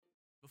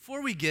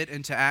Before we get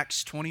into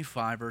Acts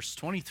 25, verse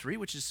 23,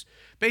 which is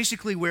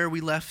basically where we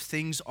left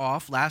things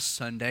off last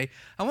Sunday,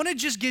 I want to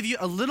just give you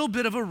a little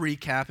bit of a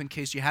recap in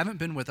case you haven't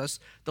been with us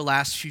the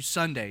last few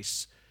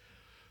Sundays.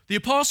 The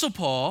Apostle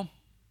Paul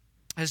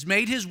has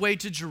made his way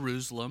to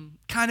Jerusalem,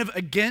 kind of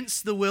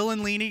against the will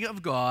and leaning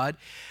of God.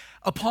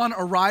 Upon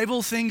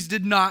arrival, things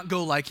did not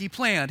go like he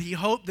planned. He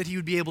hoped that he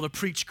would be able to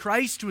preach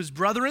Christ to his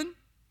brethren,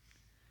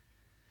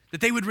 that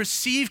they would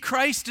receive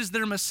Christ as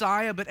their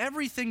Messiah, but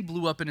everything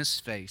blew up in his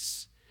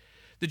face.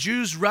 The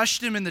Jews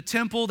rushed him in the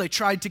temple. They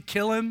tried to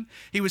kill him.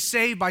 He was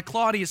saved by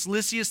Claudius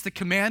Lysias, the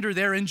commander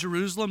there in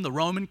Jerusalem, the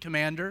Roman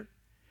commander.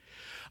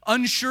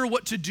 Unsure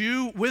what to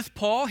do with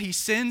Paul, he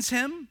sends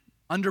him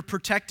under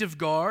protective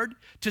guard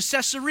to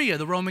Caesarea,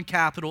 the Roman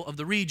capital of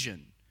the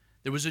region.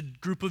 There was a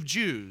group of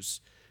Jews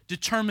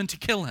determined to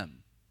kill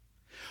him.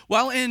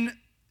 While in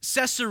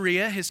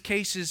Caesarea, his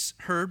case is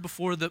heard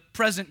before the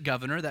present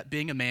governor, that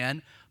being a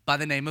man by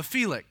the name of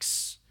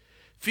Felix.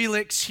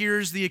 Felix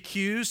hears the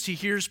accused. He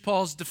hears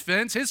Paul's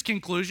defense. His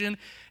conclusion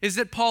is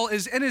that Paul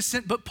is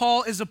innocent, but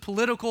Paul is a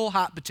political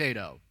hot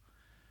potato.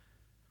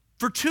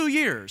 For 2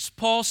 years,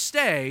 Paul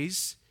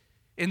stays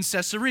in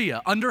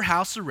Caesarea under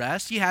house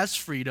arrest. He has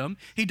freedom.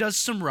 He does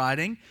some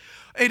writing.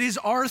 It is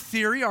our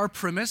theory, our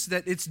premise,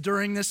 that it's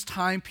during this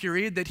time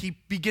period that he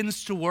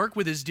begins to work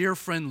with his dear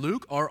friend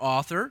Luke, our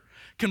author,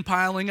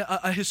 compiling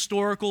a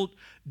historical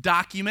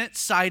document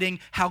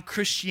citing how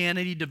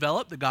Christianity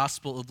developed, the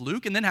Gospel of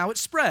Luke, and then how it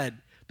spread,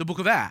 the book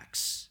of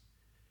Acts.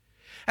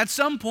 At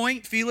some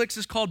point, Felix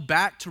is called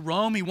back to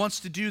Rome. He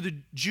wants to do the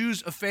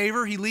Jews a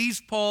favor. He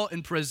leaves Paul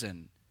in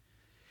prison.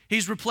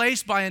 He's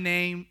replaced by a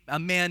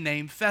man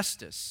named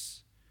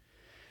Festus.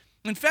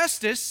 And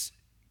Festus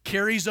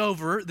carries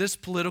over this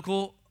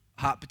political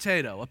hot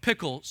potato, a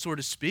pickle, so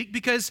to speak,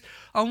 because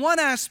on one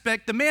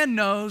aspect, the man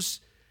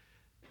knows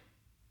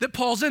that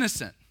Paul's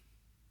innocent.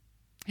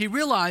 He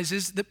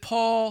realizes that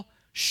Paul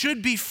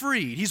should be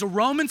freed. He's a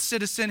Roman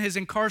citizen. His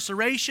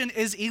incarceration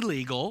is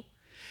illegal.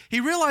 He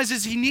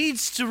realizes he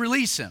needs to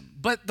release him.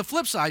 But the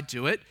flip side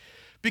to it,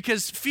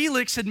 because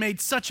Felix had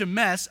made such a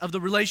mess of the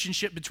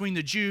relationship between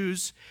the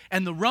Jews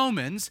and the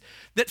Romans,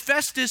 that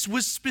Festus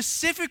was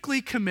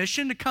specifically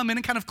commissioned to come in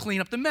and kind of clean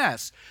up the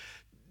mess,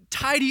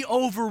 tidy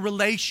over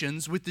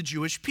relations with the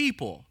Jewish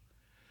people.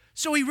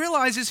 So he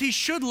realizes he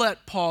should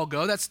let Paul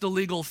go. That's the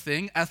legal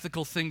thing,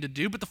 ethical thing to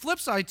do. But the flip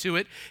side to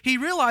it, he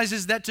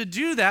realizes that to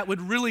do that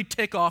would really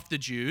tick off the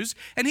Jews,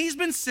 and he's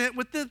been sent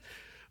with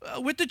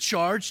the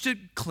charge to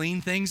clean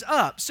things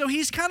up. So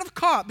he's kind of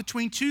caught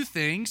between two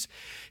things.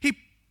 He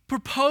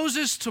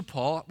proposes to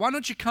Paul, why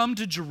don't you come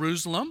to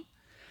Jerusalem?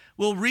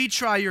 We'll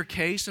retry your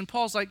case. And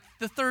Paul's like,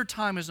 the third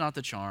time is not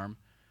the charm.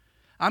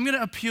 I'm going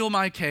to appeal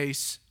my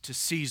case to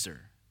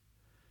Caesar.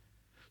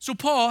 So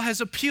Paul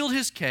has appealed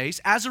his case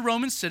as a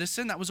Roman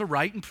citizen, that was a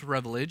right and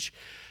privilege,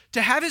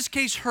 to have his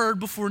case heard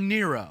before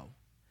Nero.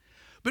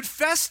 But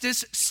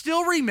Festus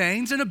still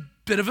remains in a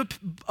bit of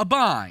a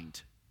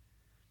bind.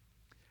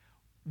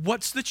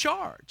 What's the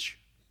charge?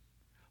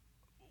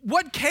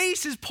 What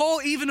case is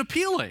Paul even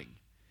appealing?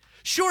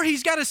 Sure,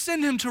 he's got to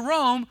send him to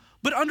Rome,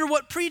 but under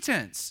what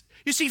pretense?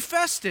 You see,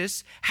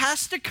 Festus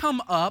has to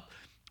come up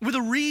with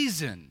a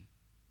reason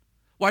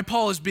why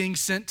Paul is being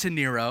sent to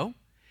Nero,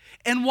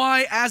 and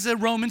why, as a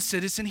Roman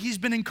citizen, he's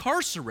been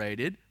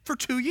incarcerated for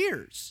 2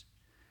 years.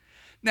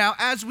 Now,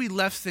 as we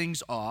left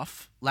things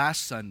off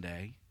last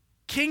Sunday,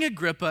 King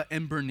Agrippa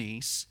and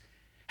Bernice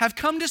have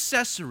come to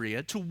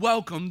Caesarea to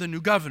welcome the new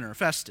governor,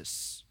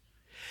 Festus.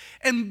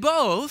 And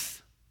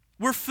both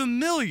were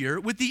familiar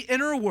with the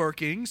inner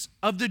workings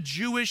of the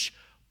Jewish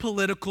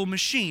political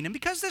machine. And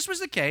because this was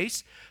the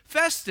case,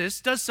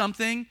 Festus does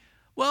something,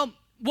 well,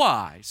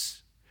 wise.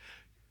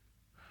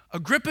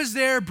 Agrippa's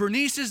there,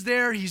 Bernice is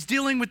there, he's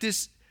dealing with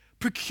this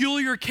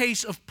peculiar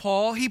case of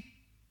Paul. He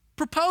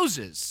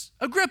proposes,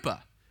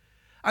 Agrippa,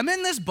 I'm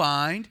in this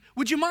bind.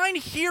 Would you mind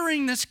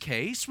hearing this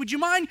case? Would you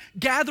mind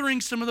gathering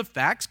some of the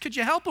facts? Could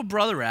you help a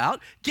brother out?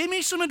 Give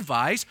me some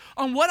advice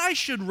on what I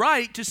should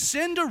write to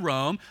send to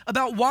Rome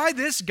about why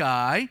this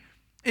guy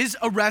is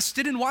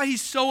arrested and why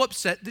he's so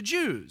upset the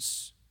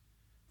Jews.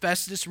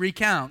 Festus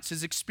recounts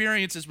his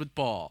experiences with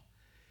Paul,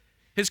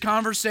 his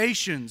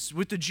conversations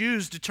with the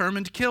Jews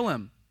determined to kill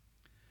him.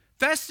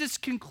 Festus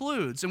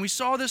concludes, and we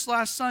saw this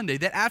last Sunday,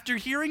 that after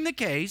hearing the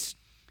case,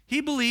 he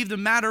believed the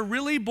matter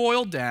really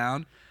boiled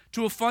down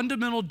to a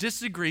fundamental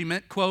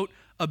disagreement, quote,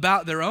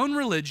 about their own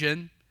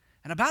religion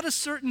and about a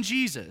certain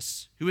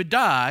Jesus who had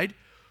died,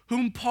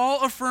 whom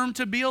Paul affirmed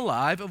to be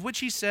alive, of which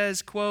he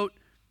says, quote,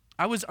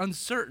 I was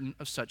uncertain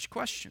of such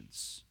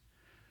questions.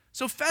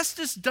 So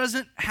Festus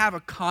doesn't have a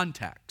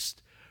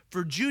context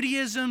for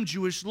Judaism,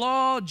 Jewish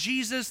law,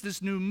 Jesus,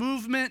 this new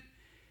movement.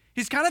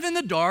 He's kind of in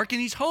the dark,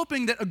 and he's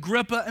hoping that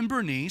Agrippa and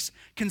Bernice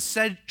can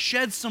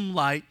shed some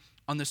light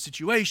on the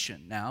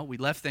situation. Now, we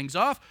left things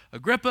off.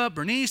 Agrippa,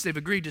 Bernice, they've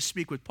agreed to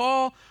speak with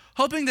Paul,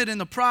 hoping that in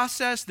the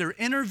process, their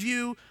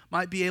interview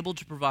might be able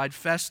to provide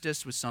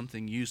Festus with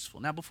something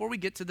useful. Now, before we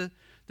get to the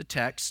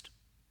text,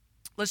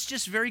 let's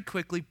just very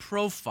quickly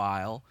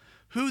profile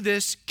who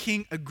this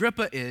King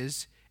Agrippa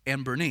is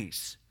and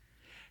Bernice.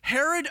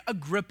 Herod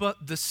Agrippa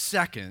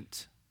II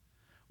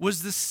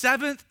was the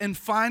seventh and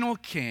final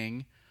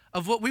king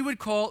of what we would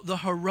call the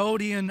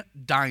Herodian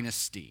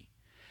dynasty.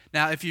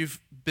 Now, if you've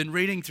been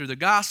reading through the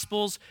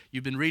Gospels,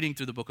 you've been reading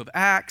through the book of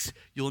Acts,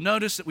 you'll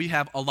notice that we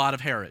have a lot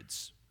of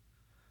Herods.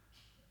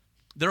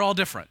 They're all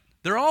different.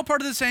 They're all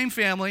part of the same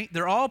family.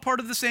 They're all part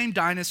of the same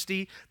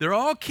dynasty. They're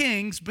all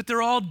kings, but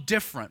they're all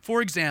different.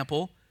 For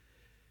example,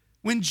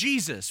 when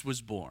Jesus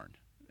was born,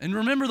 and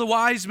remember the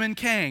wise men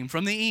came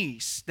from the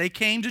east. They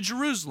came to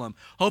Jerusalem,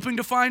 hoping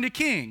to find a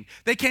king.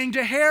 They came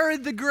to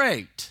Herod the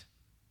Great.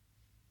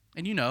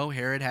 And you know,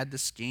 Herod had the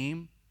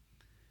scheme.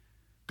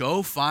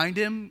 Go find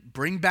him,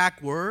 bring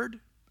back word.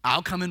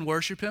 I'll come and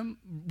worship him.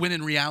 When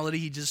in reality,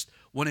 he just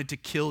wanted to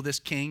kill this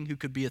king who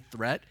could be a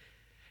threat.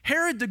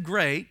 Herod the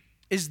Great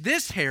is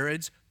this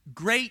Herod's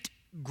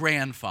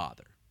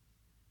great-grandfather.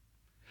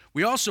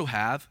 We also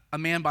have a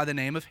man by the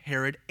name of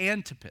Herod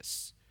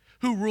Antipas,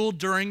 who ruled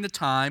during the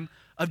time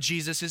of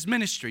Jesus'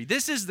 ministry.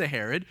 This is the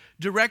Herod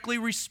directly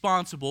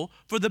responsible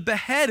for the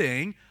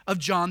beheading of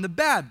John the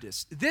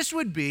Baptist. This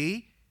would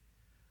be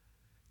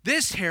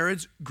this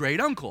Herod's great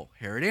uncle,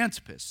 Herod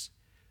Antipas.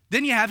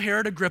 Then you have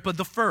Herod Agrippa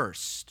I,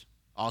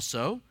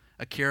 also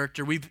a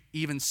character we've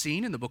even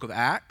seen in the book of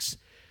Acts.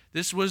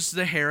 This was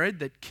the Herod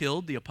that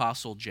killed the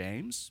apostle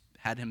James,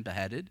 had him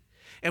beheaded,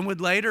 and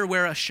would later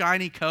wear a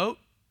shiny coat,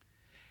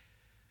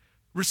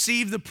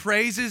 receive the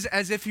praises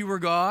as if he were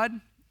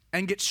God,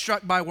 and get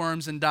struck by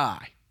worms and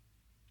die.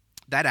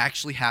 That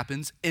actually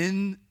happens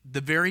in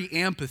the very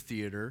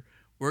amphitheater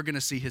we're going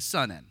to see his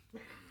son in.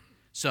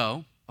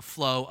 So, a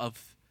flow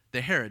of the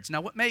Herods.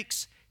 Now, what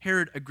makes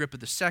Herod Agrippa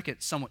II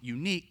somewhat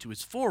unique to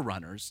his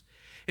forerunners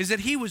is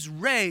that he was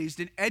raised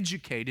and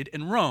educated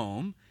in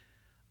Rome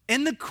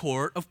in the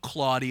court of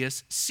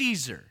Claudius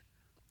Caesar,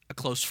 a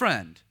close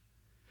friend.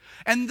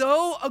 And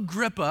though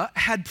Agrippa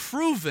had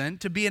proven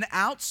to be an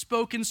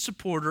outspoken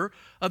supporter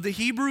of the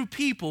Hebrew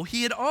people,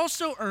 he had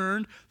also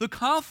earned the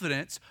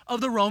confidence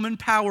of the Roman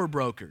power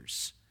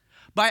brokers.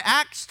 By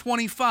Acts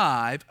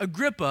 25,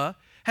 Agrippa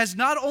has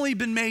not only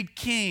been made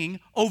king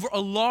over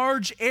a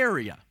large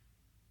area,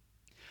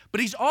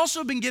 but he's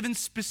also been given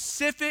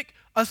specific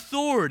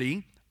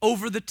authority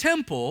over the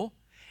temple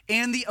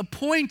and the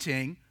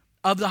appointing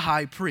of the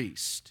high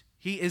priest.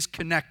 He is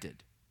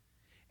connected.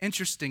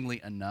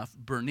 Interestingly enough,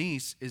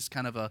 Bernice is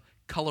kind of a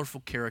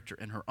colorful character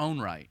in her own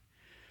right.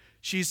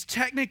 She's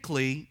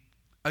technically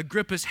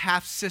Agrippa's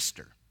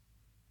half-sister.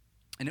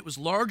 And it was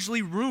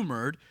largely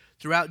rumored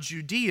throughout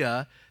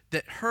Judea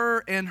that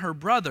her and her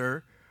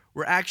brother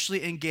were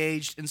actually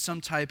engaged in some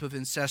type of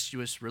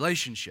incestuous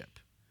relationship.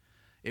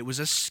 It was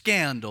a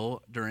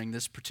scandal during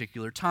this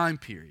particular time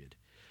period.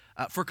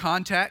 For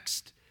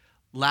context,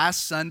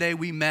 last Sunday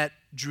we met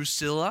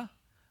Drusilla,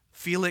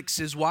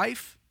 Felix's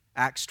wife,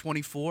 Acts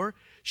 24.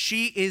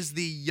 She is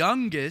the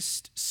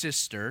youngest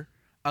sister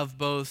of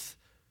both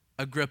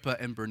Agrippa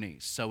and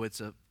Bernice. So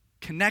it's a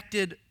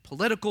connected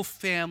political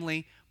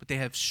family, but they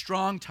have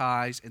strong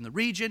ties in the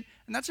region,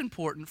 and that's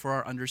important for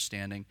our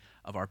understanding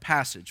of our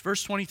passage.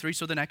 Verse 23,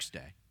 so the next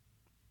day,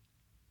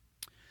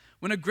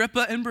 when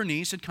Agrippa and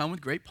Bernice had come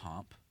with great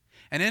pomp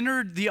and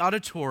entered the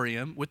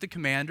auditorium with the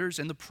commanders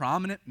and the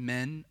prominent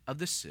men of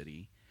the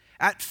city,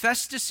 at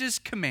Festus's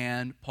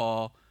command,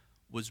 Paul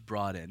was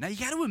brought in. Now, you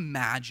got to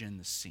imagine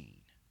the scene.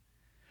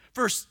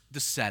 First, the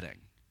setting.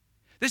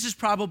 This is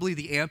probably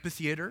the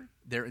amphitheater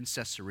there in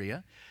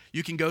Caesarea.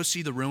 You can go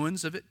see the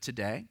ruins of it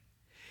today.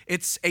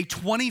 It's a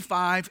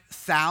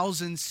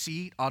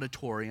 25,000-seat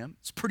auditorium.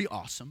 It's pretty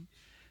awesome.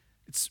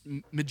 It's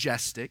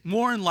majestic.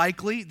 More than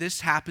likely,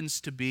 this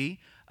happens to be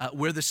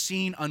where the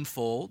scene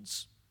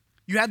unfolds.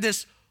 You had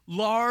this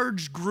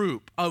large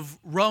group of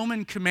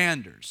Roman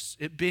commanders,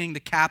 it being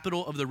the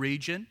capital of the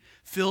region,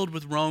 filled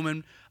with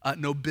Roman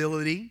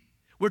nobility.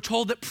 We're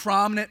told that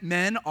prominent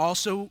men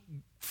also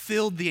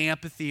filled the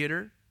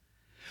amphitheater.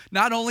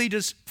 Not only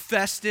does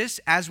Festus,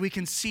 as we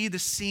can see the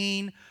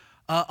scene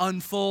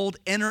unfold,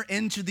 enter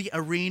into the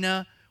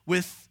arena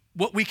with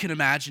what we can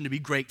imagine to be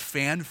great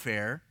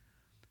fanfare,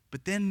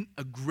 but then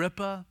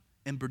Agrippa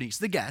and Bernice,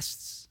 the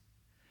guests,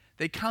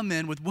 they come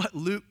in with what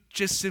Luke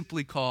just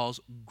simply calls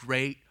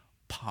great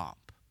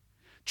pomp.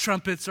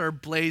 Trumpets are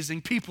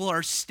blazing, people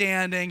are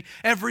standing,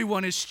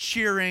 everyone is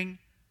cheering.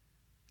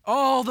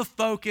 All the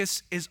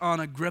focus is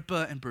on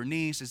Agrippa and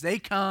Bernice as they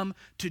come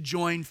to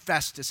join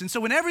Festus. And so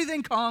when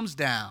everything calms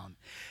down,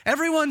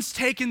 everyone's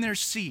taken their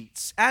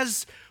seats.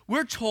 As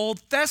we're told,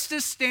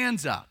 Festus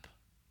stands up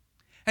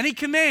and he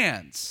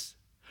commands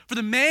for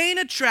the main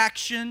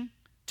attraction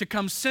to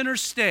come center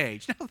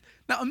stage.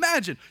 Now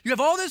imagine, you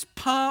have all this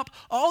pomp,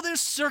 all this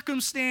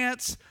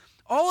circumstance,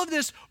 all of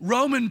this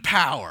Roman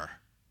power.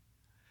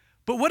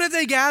 But what have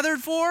they gathered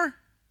for?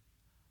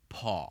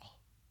 Paul.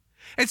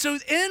 And so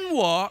in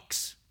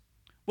walks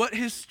what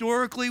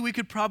historically we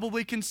could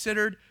probably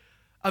consider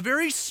a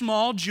very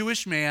small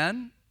Jewish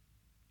man,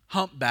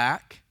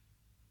 humpback,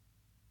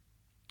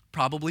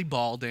 probably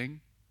balding.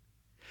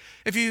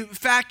 If you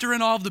factor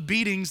in all of the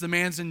beatings the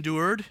man's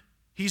endured,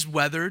 he's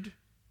weathered.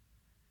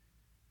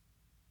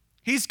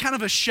 He's kind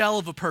of a shell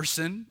of a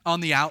person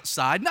on the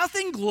outside.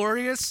 Nothing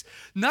glorious,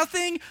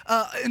 nothing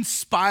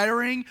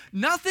inspiring,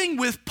 nothing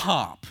with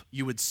pomp,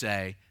 you would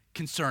say,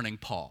 concerning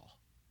Paul.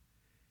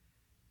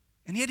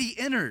 And yet he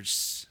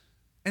enters,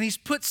 and he's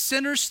put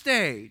center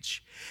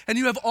stage. And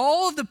you have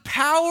all of the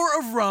power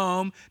of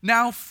Rome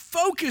now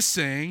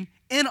focusing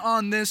in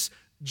on this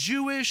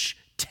Jewish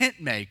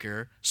tent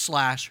maker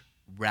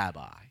 /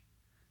 rabbi.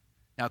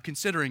 Now,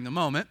 considering the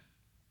moment,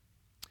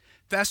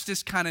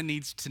 Festus kind of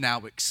needs to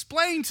now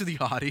explain to the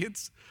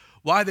audience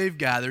why they've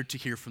gathered to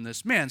hear from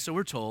this man. So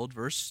we're told,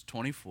 verse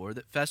 24,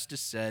 that Festus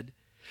said,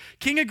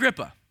 "King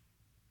Agrippa,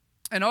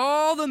 and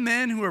all the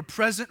men who are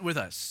present with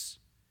us,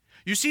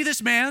 you see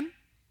this man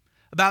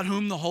about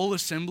whom the whole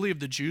assembly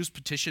of the Jews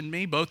petitioned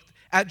me, both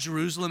at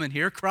Jerusalem and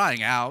here,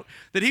 crying out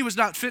that he was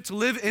not fit to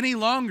live any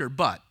longer.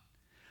 But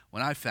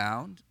when I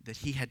found that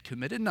he had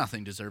committed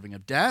nothing deserving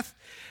of death,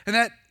 and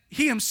that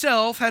he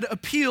himself had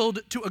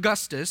appealed to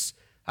Augustus,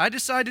 I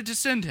decided to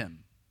send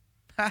him.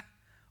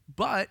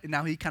 But," and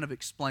now he kind of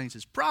explains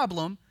his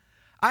problem,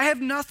 "I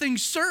have nothing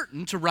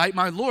certain to write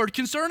my Lord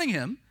concerning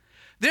him.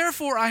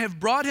 Therefore I have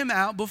brought him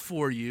out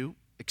before you,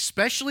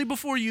 especially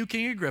before you,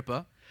 King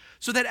Agrippa,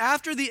 so that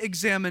after the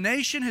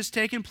examination has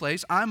taken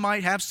place, I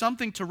might have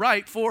something to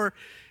write, for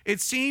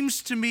it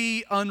seems to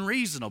me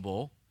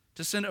unreasonable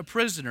to send a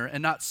prisoner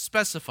and not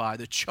specify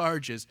the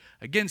charges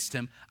against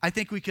him." I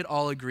think we could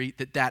all agree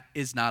that that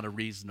is not a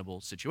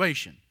reasonable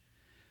situation.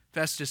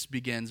 Festus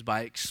begins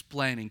by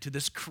explaining to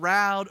this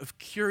crowd of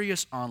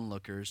curious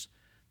onlookers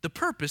the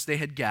purpose they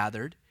had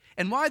gathered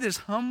and why this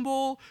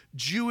humble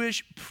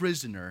Jewish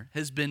prisoner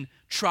has been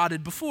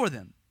trotted before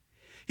them.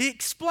 He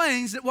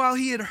explains that while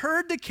he had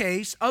heard the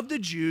case of the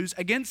Jews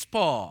against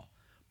Paul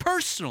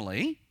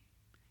personally,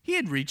 he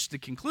had reached the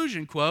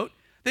conclusion, quote,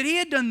 that he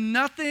had done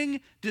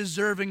nothing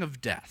deserving of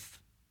death.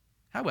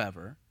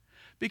 However,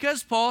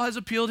 because Paul has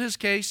appealed his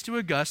case to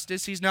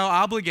Augustus, he's now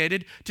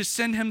obligated to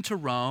send him to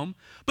Rome,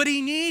 but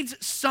he needs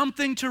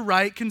something to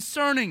write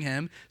concerning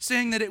him,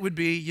 saying that it would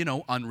be,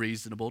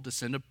 unreasonable to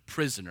send a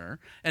prisoner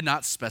and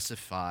not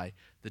specify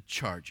the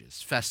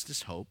charges.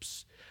 Festus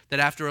hopes that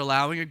after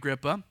allowing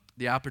Agrippa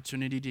the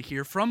opportunity to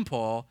hear from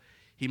Paul,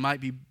 he might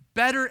be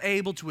better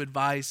able to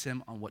advise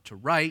him on what to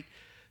write.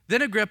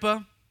 Then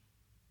Agrippa,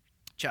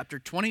 chapter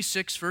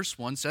 26, verse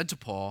 1, said to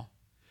Paul,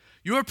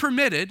 "You are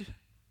permitted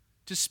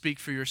to speak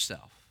for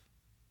yourself."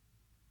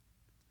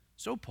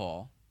 So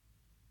Paul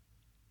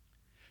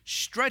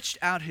stretched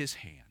out his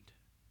hand,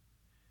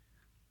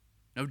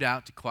 no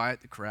doubt to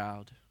quiet the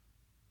crowd,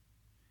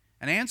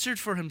 and answered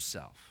for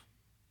himself,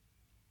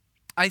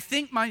 "I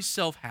think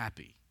myself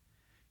happy,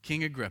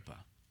 King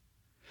Agrippa,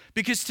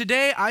 because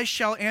today I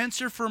shall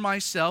answer for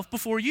myself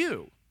before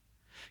you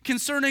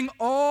concerning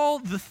all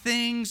the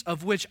things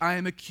of which I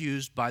am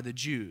accused by the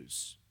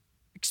Jews,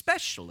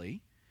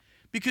 especially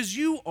because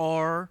you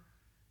are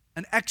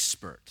an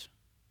expert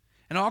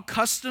in all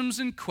customs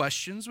and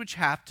questions which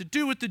have to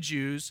do with the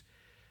Jews.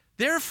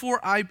 Therefore,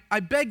 I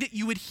beg that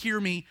you would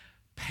hear me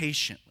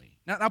patiently."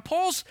 Now,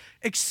 Paul's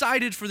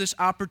excited for this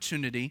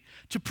opportunity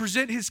to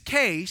present his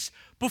case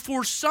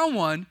before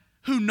someone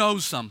who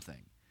knows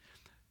something.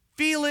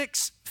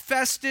 Felix,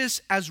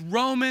 Festus, as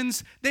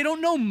Romans, they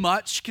don't know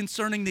much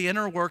concerning the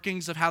inner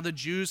workings of how the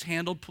Jews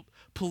handled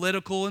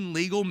political and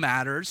legal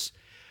matters.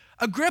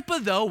 Agrippa,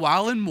 though,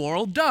 while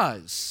immoral,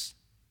 does.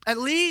 At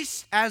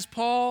least, as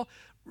Paul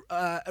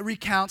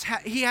recounts,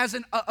 he has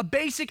a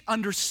basic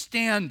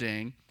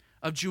understanding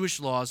of Jewish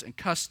laws and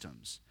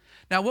customs.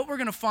 Now, what we're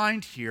going to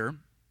find here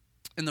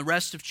in the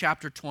rest of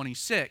chapter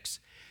 26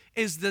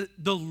 is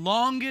the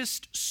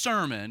longest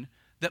sermon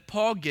that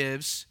Paul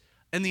gives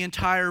in the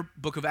entire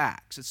book of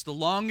Acts. It's the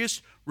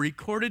longest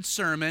recorded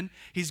sermon.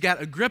 He's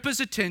got Agrippa's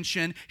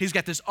attention. He's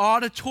got this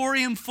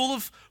auditorium full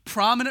of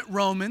prominent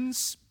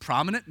Romans,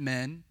 prominent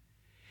men.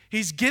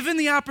 He's given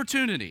the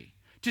opportunity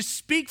to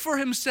speak for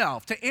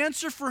himself, to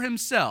answer for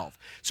himself.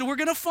 So we're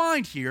going to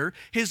find here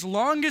his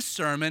longest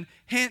sermon,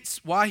 hence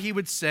why he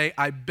would say,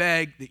 "I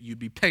beg that you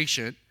be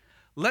patient.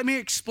 Let me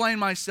explain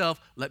myself.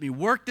 Let me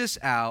work this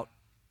out."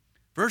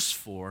 Verse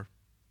 4,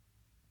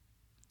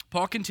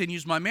 Paul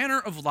continues, "My manner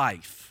of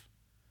life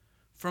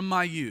from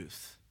my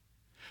youth,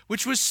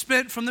 which was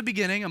spent from the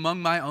beginning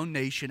among my own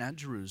nation at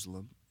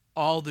Jerusalem,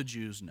 all the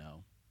Jews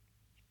know.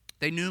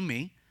 They knew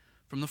me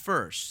from the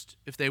first,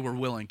 if they were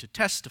willing to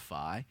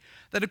testify,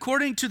 that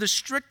according to the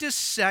strictest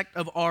sect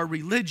of our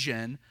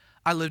religion,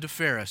 I lived a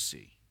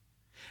Pharisee.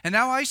 And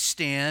now I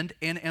stand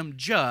and am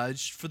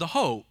judged for the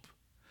hope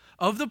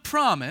of the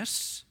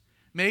promise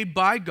made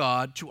by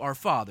God to our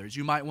fathers."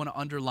 You might want to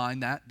underline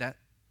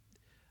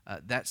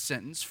that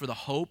sentence, "for the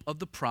hope of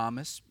the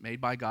promise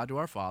made by God to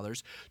our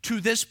fathers.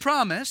 To this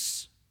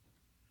promise,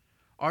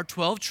 our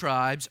 12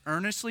 tribes,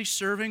 earnestly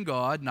serving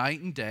God night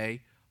and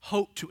day,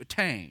 hope to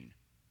attain.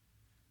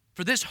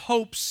 For this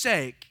hope's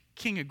sake,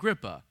 King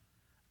Agrippa,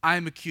 I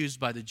am accused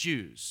by the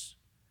Jews.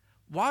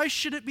 Why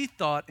should it be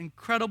thought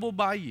incredible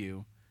by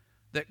you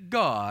that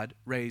God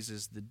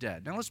raises the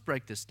dead?" Now let's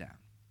break this down.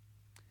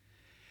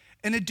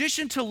 In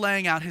addition to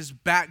laying out his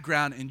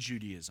background in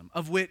Judaism,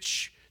 of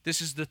which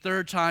This is the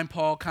third time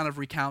Paul kind of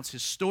recounts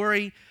his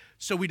story,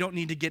 so we don't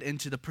need to get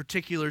into the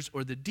particulars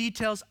or the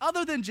details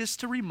other than just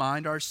to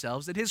remind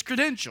ourselves that his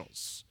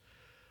credentials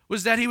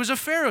was that he was a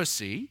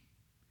Pharisee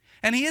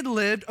and he had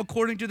lived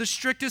according to the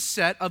strictest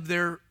set of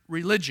their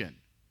religion.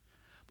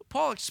 But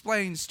Paul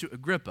explains to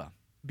Agrippa,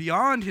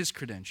 beyond his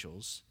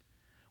credentials,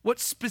 what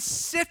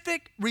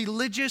specific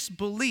religious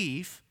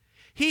belief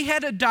he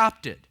had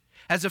adopted.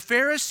 As a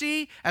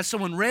Pharisee, as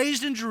someone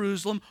raised in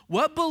Jerusalem,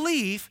 what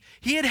belief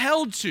he had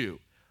held to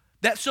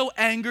that so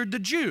angered the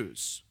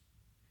Jews.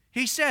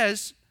 He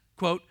says,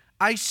 quote,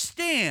 I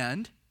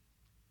stand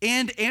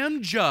and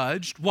am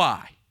judged,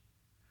 why?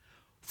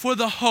 For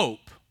the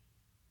hope,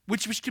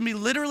 which can be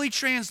literally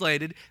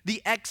translated,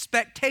 the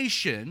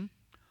expectation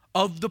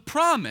of the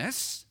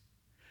promise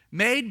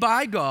made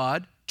by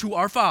God to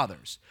our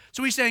fathers.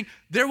 So he's saying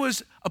there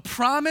was a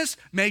promise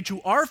made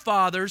to our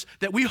fathers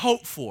that we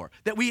hope for,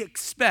 that we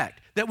expect,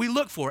 that we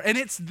look for. And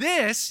it's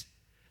this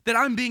that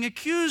I'm being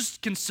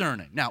accused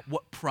concerning. Now,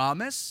 what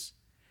promise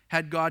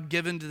had God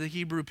given to the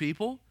Hebrew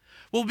people?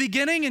 Well,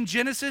 beginning in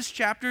Genesis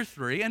chapter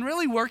 3 and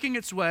really working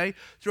its way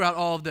throughout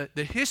all of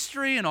the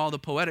history and all the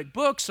poetic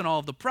books and all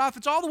of the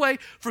prophets, all the way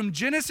from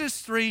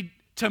Genesis 3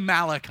 to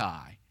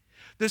Malachi,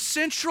 the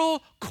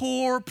central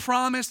core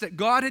promise that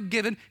God had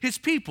given his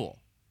people,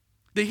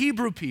 the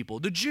Hebrew people,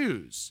 the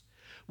Jews,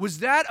 was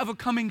that of a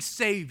coming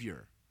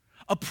Savior,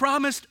 a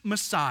promised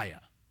Messiah.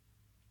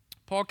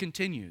 Paul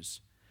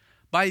continues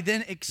by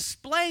then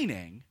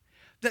explaining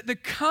that the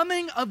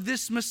coming of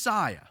this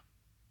Messiah,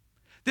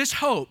 this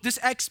hope, this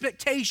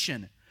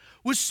expectation,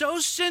 was so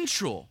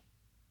central,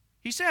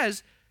 he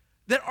says,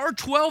 that our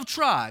 12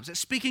 tribes, that's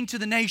speaking to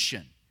the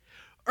nation,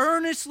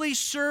 earnestly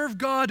serve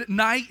God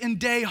night and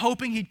day,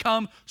 hoping he'd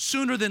come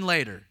sooner than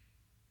later.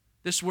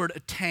 This word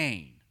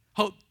attain,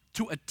 hope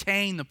to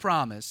attain the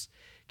promise,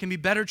 can be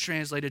better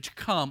translated to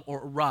come or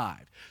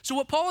arrive. So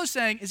what Paul is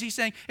saying is he's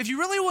saying, if you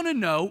really want to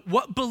know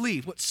what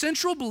belief, what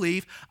central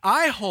belief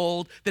I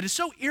hold that has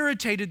so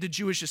irritated the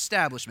Jewish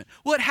establishment,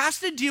 well, it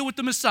has to deal with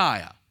the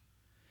Messiah,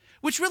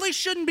 which really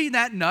shouldn't be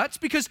that nuts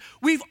because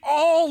we've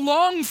all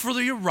longed for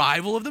the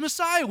arrival of the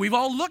Messiah. We've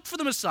all looked for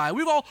the Messiah.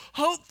 We've all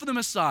hoped for the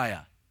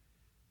Messiah.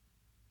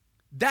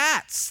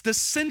 That's the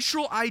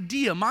central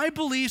idea. My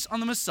beliefs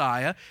on the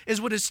Messiah is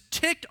what has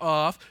ticked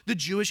off the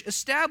Jewish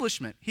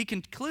establishment. He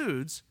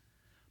concludes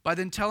by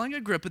then telling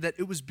Agrippa that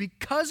it was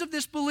because of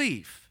this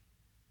belief,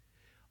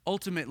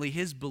 ultimately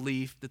his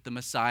belief that the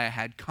Messiah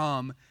had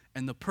come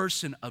in the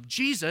person of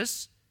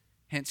Jesus,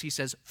 hence he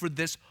says, for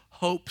this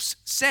hope's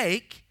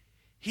sake,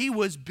 he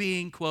was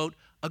being, quote,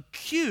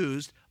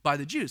 accused by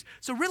the Jews.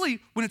 So really,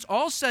 when it's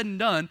all said and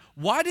done,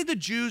 why did the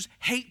Jews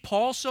hate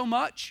Paul so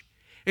much?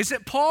 It's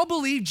that Paul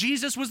believed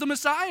Jesus was the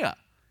Messiah.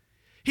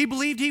 He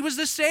believed he was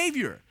the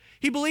Savior.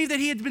 He believed that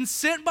he had been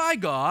sent by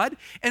God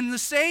in the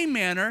same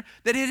manner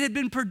that it had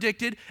been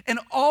predicted in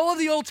all of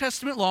the Old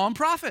Testament law and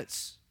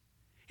prophets.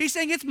 He's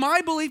saying, it's my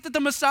belief that the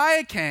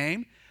Messiah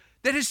came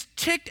that has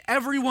ticked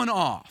everyone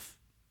off.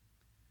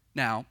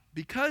 Now,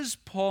 because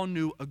Paul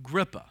knew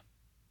Agrippa,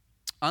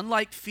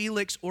 unlike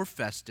Felix or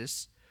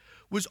Festus,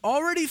 was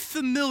already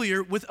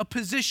familiar with a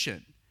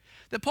position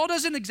that Paul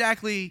doesn't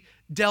exactly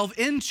delve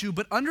into,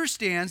 but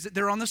understands that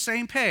they're on the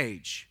same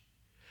page.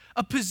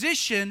 A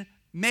position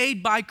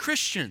made by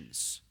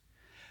Christians,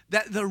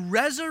 that the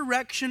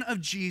resurrection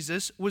of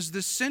Jesus was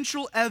the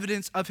central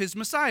evidence of his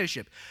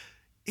messiahship.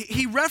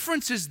 He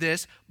references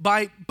this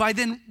by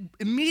then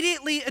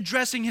immediately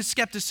addressing his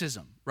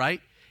skepticism, right?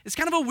 It's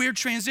kind of a weird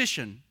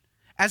transition.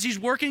 As he's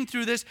working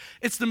through this,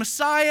 it's the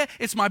Messiah,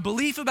 it's my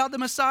belief about the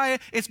Messiah,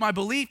 it's my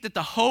belief that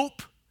the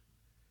hope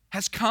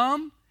has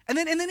come. And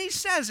then he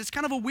says, it's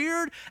kind of a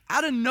weird,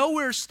 out of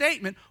nowhere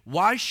statement,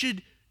 why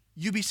should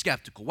you be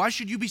skeptical? Why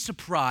should you be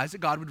surprised that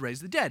God would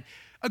raise the dead?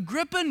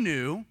 Agrippa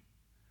knew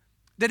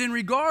that in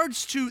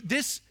regards to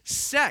this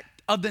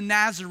sect of the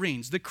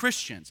Nazarenes, the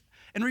Christians,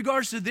 in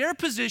regards to their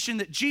position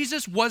that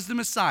Jesus was the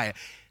Messiah,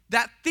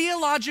 that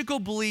theological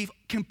belief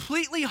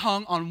completely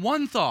hung on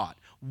one thought,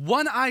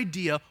 one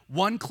idea,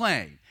 one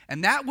claim.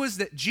 And that was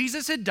that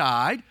Jesus had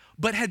died,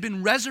 but had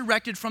been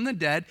resurrected from the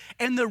dead,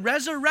 and the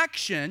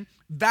resurrection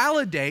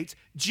validates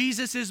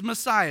Jesus'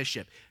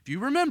 messiahship. If you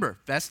remember,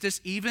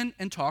 Festus, even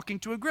in talking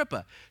to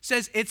Agrippa,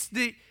 says it's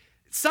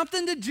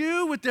something to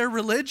do with their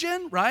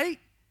religion, right?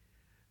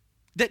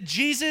 That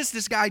Jesus,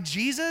 this guy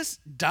Jesus,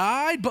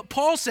 died, but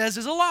Paul says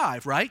is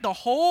alive, right? The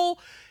whole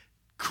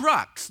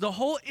crux, the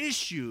whole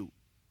issue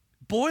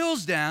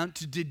boils down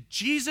to, did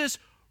Jesus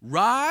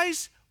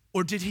rise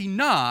or did he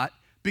not?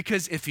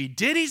 Because if he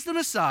did, he's the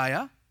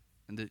Messiah,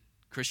 and the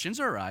Christians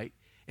are right.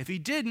 If he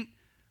didn't,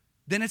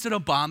 then it's an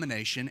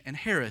abomination and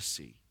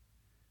heresy.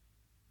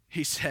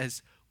 He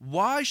says,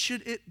 why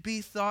should it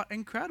be thought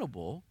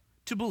incredible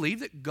to believe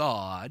that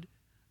God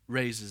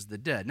raises the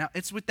dead? Now,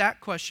 it's with that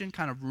question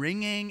kind of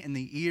ringing in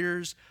the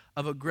ears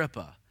of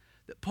Agrippa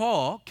that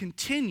Paul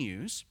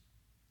continues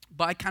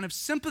by kind of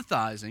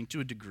sympathizing to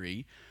a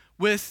degree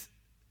with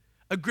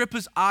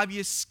Agrippa's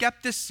obvious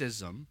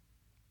skepticism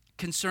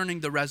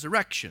concerning the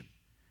resurrection.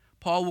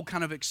 Paul will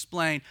kind of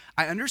explain,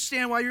 I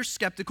understand why you're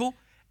skeptical,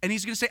 and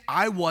he's going to say,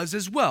 I was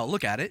as well.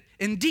 Look at it.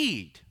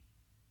 Indeed,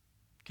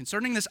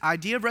 concerning this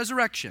idea of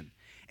resurrection,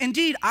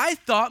 indeed, I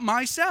thought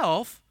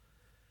myself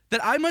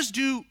that I must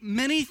do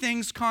many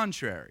things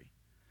contrary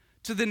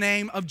to the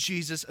name of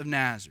Jesus of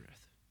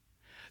Nazareth.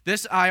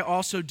 This I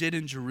also did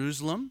in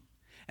Jerusalem,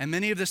 and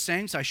many of the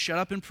saints I shut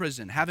up in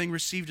prison, having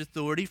received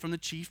authority from the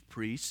chief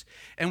priests.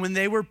 And when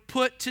they were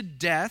put to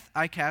death,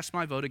 I cast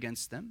my vote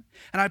against them.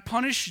 And I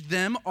punished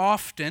them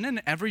often in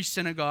every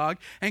synagogue,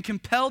 and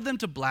compelled them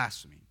to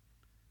blaspheme.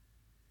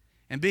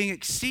 And being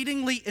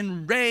exceedingly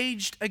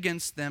enraged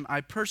against them,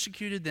 I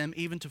persecuted them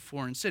even to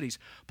foreign cities.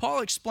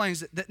 Paul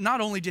explains that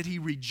not only did he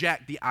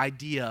reject the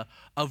idea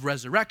of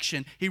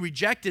resurrection, he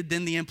rejected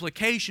then the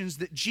implications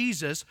that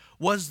Jesus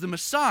was the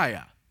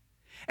Messiah.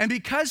 And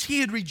because he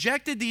had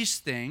rejected these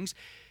things,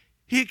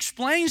 he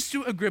explains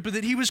to Agrippa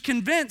that he was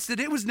convinced that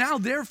it was now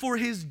therefore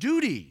his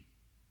duty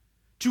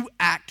to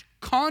act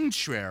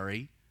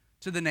contrary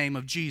to the name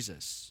of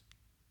Jesus.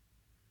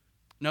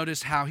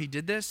 Notice how he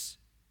did this.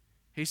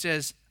 He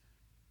says,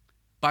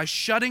 by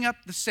shutting up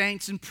the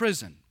saints in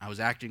prison, I was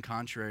acting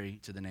contrary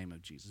to the name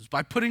of Jesus.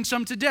 By putting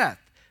some to death,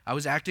 I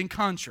was acting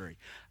contrary.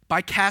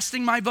 By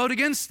casting my vote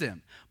against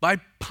them, by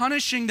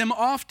punishing them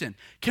often,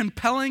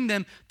 compelling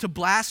them to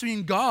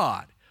blaspheme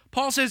God.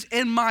 Paul says,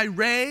 in my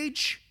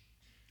rage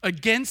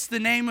against the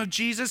name of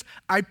Jesus,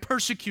 I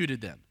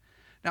persecuted them.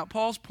 Now,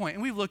 Paul's point,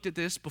 and we've looked at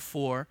this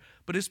before,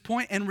 but his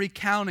point in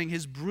recounting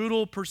his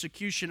brutal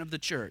persecution of the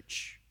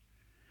church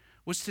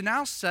was to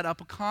now set up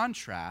a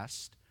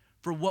contrast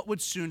for what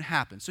would soon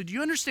happen. So do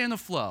you understand the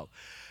flow?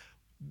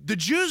 The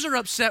Jews are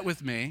upset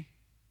with me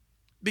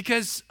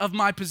because of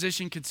my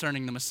position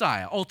concerning the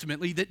Messiah.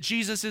 Ultimately, that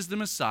Jesus is the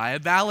Messiah,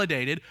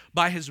 validated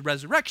by his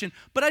resurrection.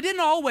 But I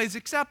didn't always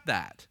accept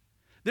that.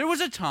 There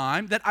was a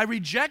time that I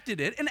rejected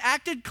it and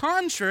acted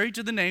contrary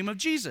to the name of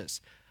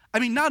Jesus. I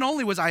mean, not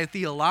only was I a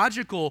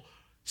theological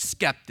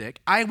skeptic,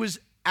 I was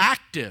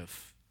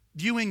active,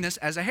 viewing this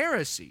as a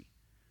heresy.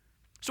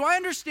 So I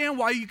understand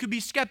why you could be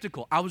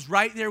skeptical. I was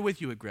right there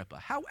with you, Agrippa.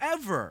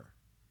 However,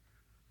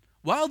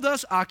 while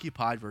thus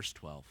occupied, verse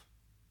 12,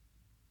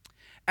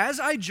 as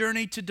I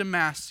journeyed to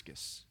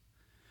Damascus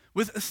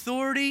with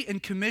authority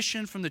and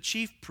commission from the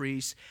chief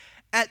priests,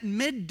 at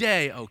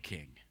midday, O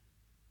king,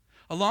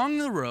 along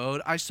the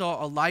road I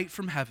saw a light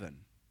from heaven,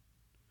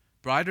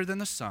 brighter than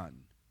the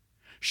sun,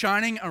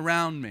 shining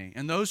around me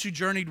and those who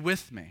journeyed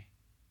with me.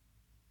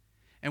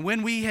 And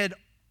when we had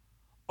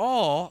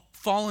all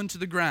fallen to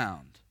the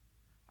ground,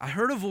 I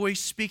heard a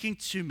voice speaking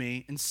to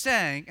me and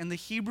saying in the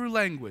Hebrew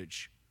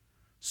language,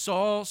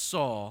 Saul,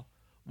 Saul,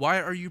 why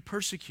are you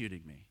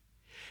persecuting me?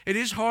 It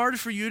is hard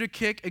for you to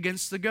kick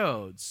against the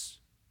goads.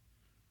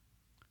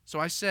 So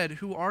I said,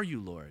 who are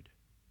you, Lord?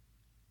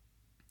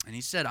 And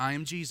he said, I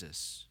am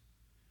Jesus,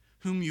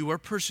 whom you are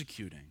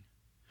persecuting.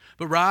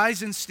 But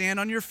rise and stand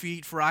on your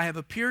feet, for I have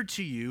appeared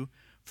to you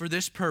for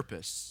this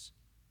purpose,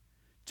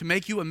 to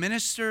make you a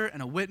minister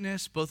and a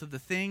witness both of the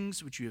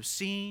things which you have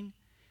seen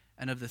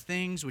and of the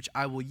things which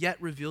I will yet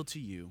reveal to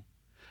you.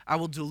 I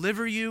will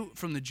deliver you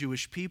from the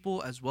Jewish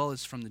people as well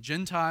as from the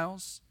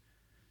Gentiles,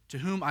 to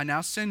whom I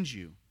now send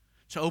you,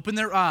 to open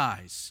their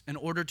eyes in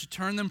order to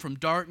turn them from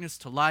darkness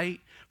to light,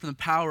 from the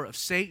power of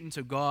Satan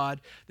to God,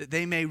 that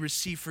they may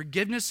receive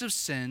forgiveness of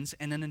sins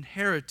and an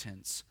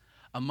inheritance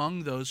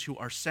among those who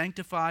are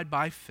sanctified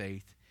by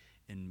faith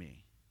in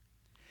me.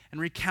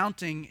 And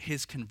recounting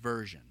his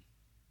conversion,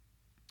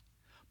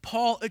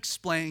 Paul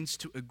explains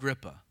to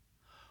Agrippa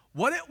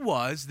what it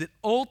was that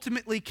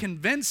ultimately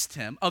convinced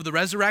him of the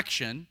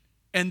resurrection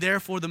and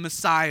therefore the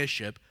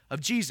messiahship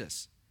of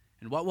Jesus.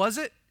 And what was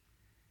it?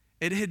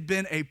 It had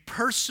been a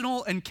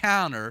personal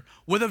encounter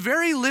with a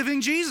very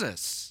living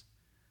Jesus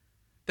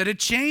that had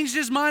changed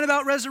his mind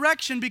about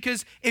resurrection,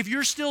 because if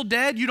you're still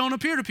dead, you don't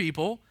appear to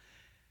people.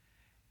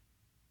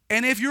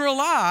 And if you're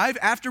alive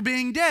after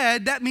being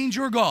dead, that means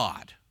you're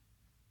God.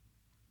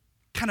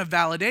 Kind of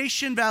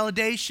validation,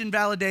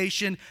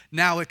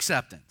 now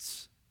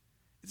acceptance.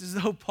 It's as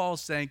though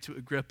Paul's saying to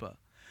Agrippa,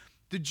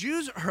 the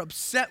Jews are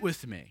upset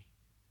with me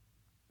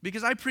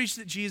because I preach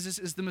that Jesus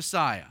is the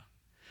Messiah,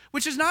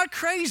 which is not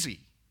crazy,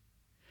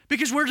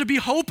 because we're to be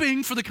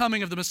hoping for the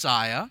coming of the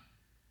Messiah.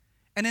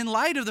 And in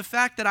light of the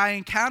fact that I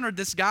encountered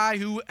this guy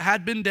who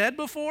had been dead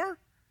before,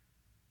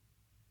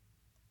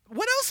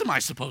 what else am I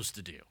supposed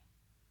to do?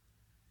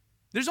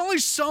 There's only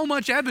so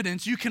much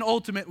evidence you can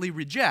ultimately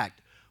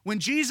reject. When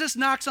Jesus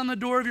knocks on the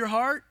door of your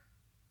heart,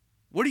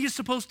 what are you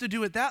supposed to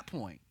do at that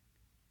point?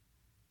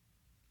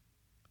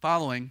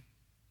 Following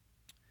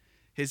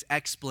his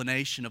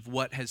explanation of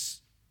what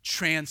has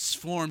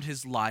transformed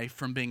his life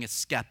from being a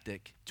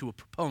skeptic to a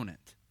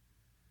proponent,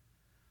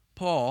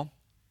 Paul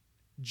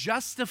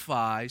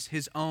justifies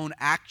his own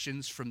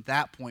actions from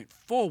that point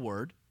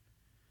forward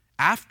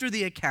after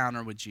the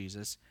encounter with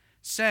Jesus,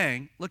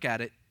 saying, look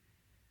at it,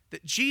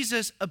 that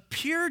Jesus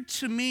appeared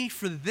to me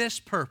for this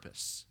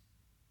purpose.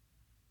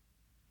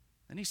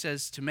 Then he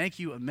says, to make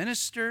you a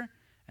minister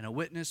and a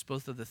witness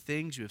both of the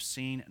things you have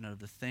seen and of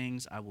the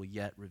things I will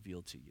yet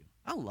reveal to you.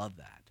 I love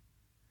that.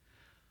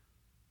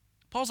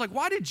 Paul's like,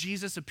 why did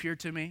Jesus appear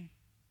to me?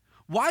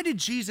 Why did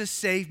Jesus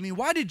save me?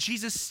 Why did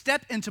Jesus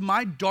step into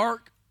my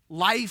dark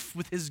life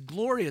with his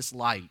glorious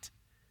light?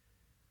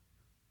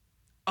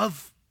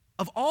 Of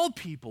all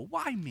people,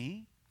 why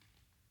me?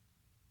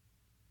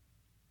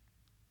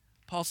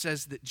 Paul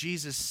says that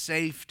Jesus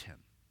saved him.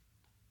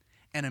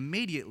 And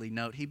immediately,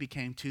 note, he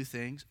became two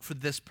things for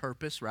this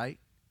purpose, right?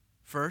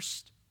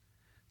 First,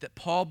 that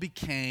Paul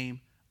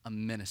became a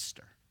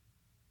minister.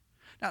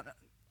 Now,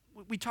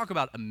 we talk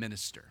about a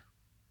minister,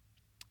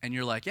 and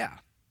you're like, yeah,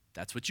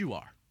 that's what you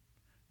are.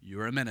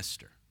 You're a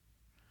minister.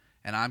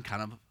 And I'm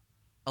kind of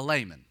a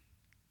layman.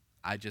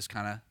 I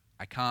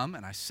come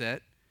and I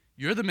sit.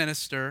 You're the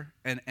minister,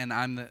 and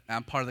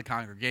I'm part of the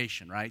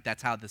congregation, right?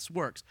 That's how this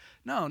works.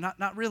 No,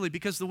 not really,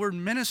 because the word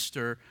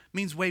minister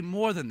means way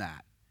more than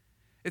that.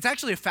 It's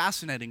actually a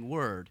fascinating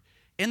word.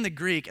 In the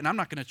Greek, and I'm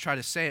not going to try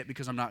to say it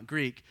because I'm not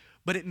Greek,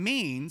 but it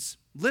means,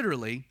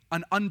 literally,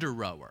 an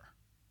under-rower.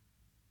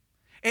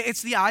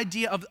 It's the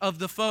idea of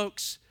the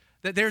folks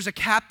that there's a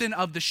captain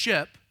of the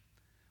ship,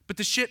 but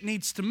the ship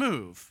needs to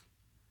move.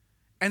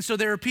 And so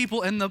there are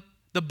people in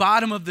the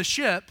bottom of the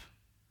ship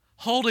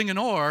holding an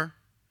oar,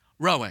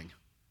 rowing.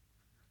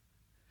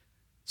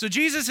 So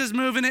Jesus is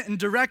moving it and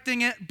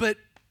directing it, but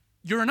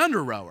you're an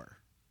under-rower.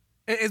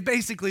 It's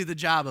basically the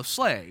job of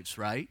slaves,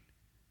 right?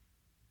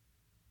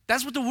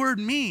 That's what the word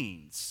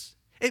means.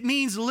 It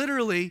means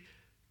literally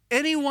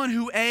anyone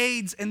who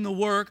aids in the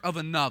work of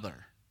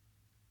another.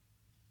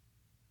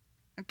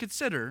 And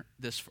consider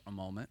this for a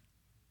moment.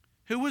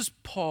 Who was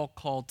Paul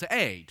called to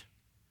aid?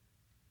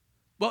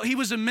 Well, he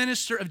was a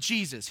minister of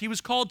Jesus. He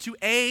was called to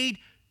aid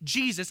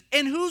Jesus.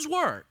 In whose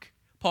work?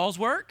 Paul's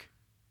work?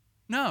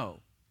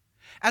 No.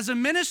 As a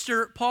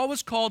minister, Paul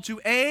was called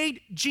to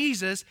aid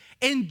Jesus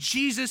in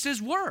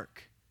Jesus'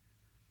 work.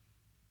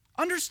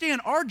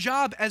 Understand, our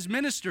job as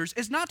ministers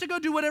is not to go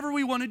do whatever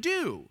we want to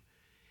do.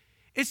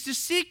 It's to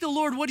seek the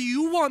Lord, what do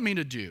you want me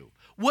to do?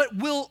 What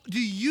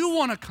do you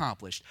want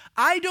accomplished?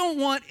 I don't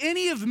want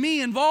any of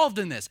me involved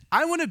in this.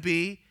 I want to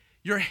be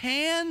your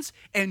hands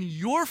and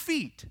your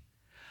feet.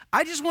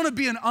 I just want to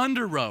be an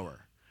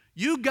under-rower.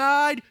 You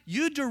guide,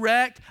 you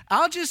direct.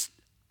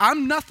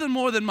 I'm nothing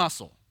more than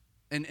muscle.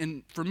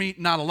 And for me,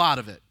 not a lot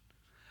of it.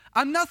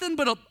 I'm nothing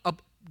but a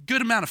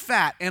good amount of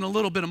fat and a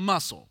little bit of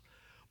muscle.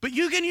 But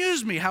you can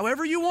use me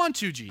however you want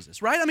to,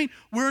 Jesus, right? I mean,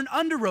 we're an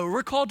under-rower.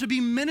 We're called to be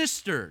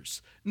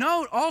ministers.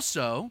 Note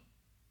also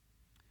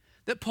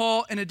that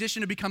Paul, in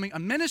addition to becoming a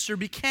minister,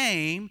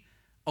 became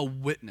a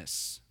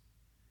witness.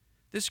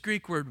 This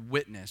Greek word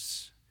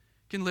witness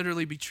can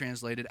literally be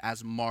translated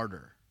as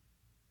martyr.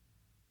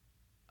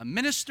 A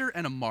minister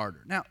and a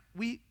martyr. Now,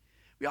 we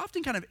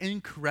often kind of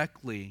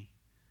incorrectly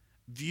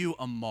view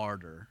a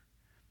martyr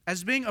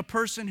as being a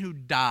person who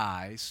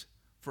dies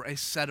for a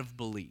set of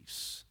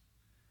beliefs.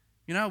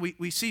 You know,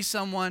 we see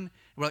someone,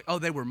 we're like, oh,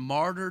 they were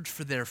martyred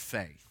for their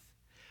faith.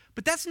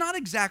 But that's not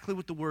exactly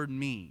what the word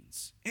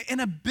means. In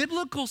a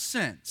biblical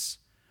sense,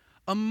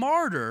 a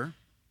martyr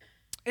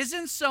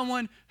isn't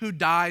someone who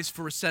dies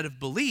for a set of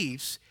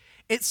beliefs.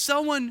 It's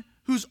someone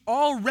who's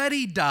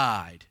already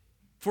died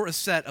for a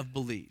set of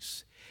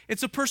beliefs.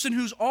 It's a person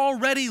who's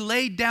already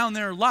laid down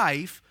their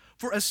life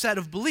for a set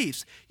of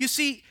beliefs. You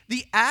see,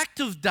 the act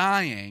of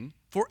dying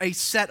for a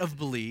set of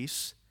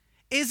beliefs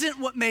isn't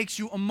what makes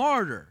you a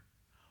martyr.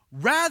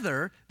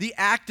 Rather, the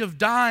act of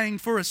dying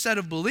for a set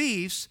of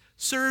beliefs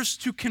serves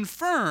to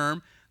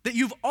confirm that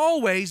you've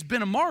always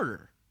been a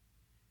martyr.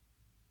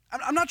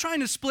 I'm not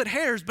trying to split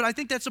hairs, but I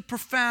think that's a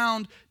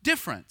profound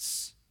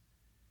difference.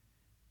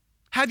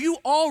 Have you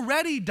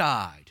already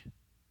died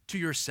to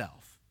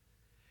yourself?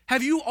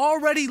 Have you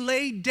already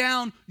laid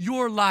down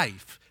your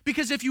life?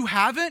 Because if you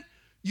haven't,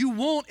 you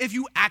won't if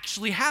you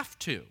actually have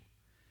to.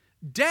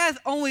 Death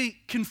only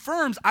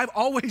confirms I've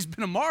always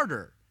been a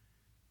martyr.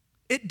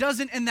 It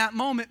doesn't in that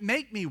moment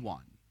make me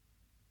one.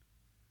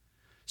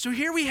 So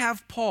here we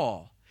have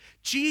Paul.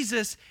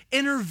 Jesus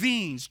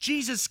intervenes.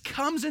 Jesus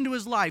comes into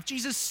his life.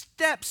 Jesus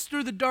steps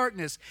through the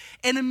darkness.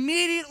 And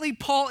immediately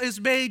Paul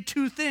is made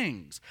two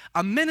things,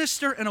 a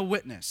minister and a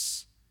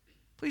witness.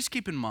 Please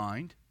keep in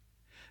mind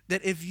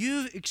that if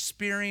you've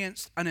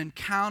experienced an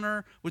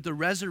encounter with the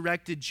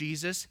resurrected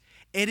Jesus,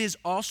 it has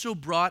also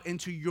brought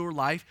into your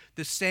life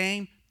the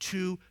same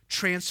two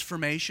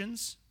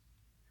transformations.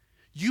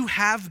 You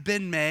have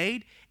been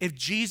made. If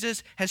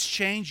Jesus has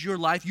changed your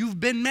life,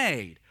 you've been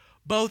made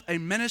both a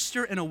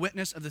minister and a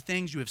witness of the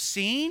things you have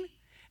seen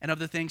and of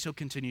the things he'll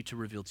continue to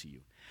reveal to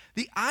you.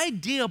 The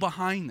idea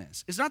behind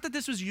this is not that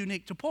this was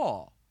unique to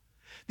Paul.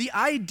 The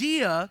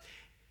idea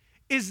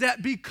is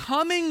that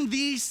becoming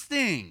these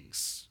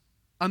things,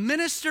 a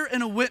minister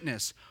and a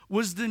witness,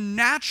 was the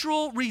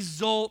natural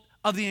result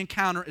of the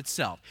encounter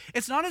itself.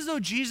 It's not as though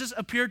Jesus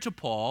appeared to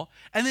Paul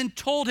and then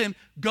told him,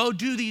 go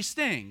do these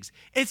things.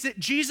 It's that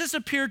Jesus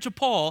appeared to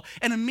Paul,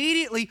 and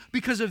immediately,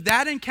 because of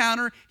that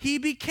encounter, he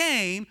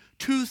became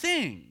two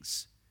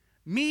things.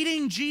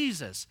 Meeting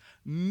Jesus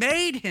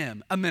made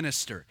him a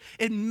minister.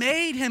 It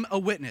made him a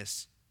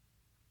witness.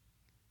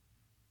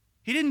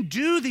 He didn't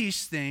do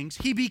these things.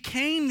 He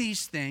became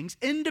these things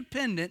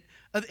independent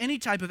of any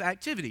type of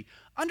activity.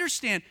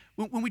 Understand,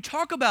 when we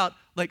talk about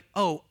like,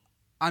 oh,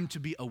 I'm to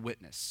be a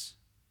witness,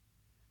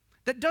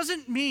 that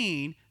doesn't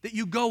mean that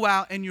you go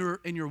out and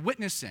you're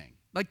witnessing.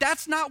 Like,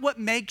 that's not what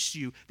makes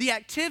you. The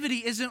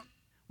activity isn't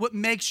what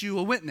makes you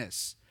a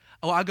witness.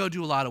 Oh, I go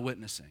do a lot of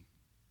witnessing.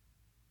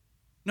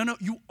 No,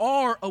 you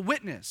are a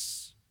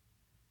witness.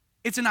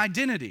 It's an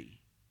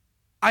identity.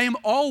 I am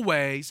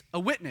always a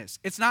witness.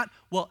 It's not,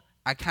 well,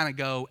 I kind of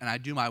go and I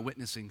do my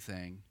witnessing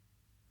thing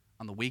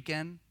on the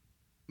weekend,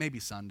 maybe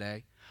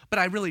Sunday, but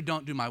I really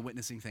don't do my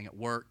witnessing thing at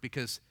work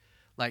because,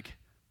 like,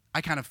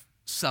 I kind of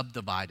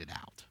subdivide it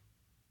out.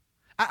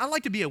 I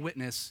like to be a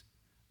witness,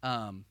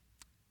 at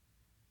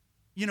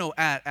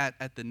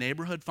the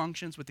neighborhood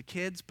functions with the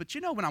kids, but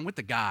when I'm with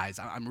the guys,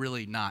 I'm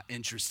really not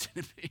interested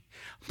in being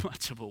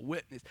much of a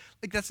witness.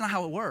 Like, that's not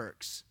how it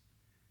works.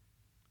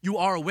 You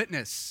are a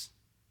witness.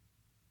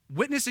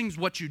 Witnessing is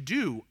what you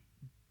do.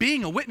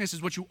 Being a witness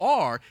is what you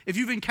are. If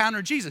you've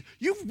encountered Jesus,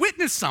 you've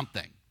witnessed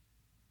something.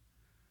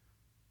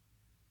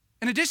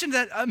 In addition to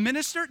that, a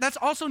minister, that's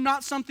also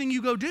not something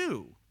you go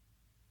do.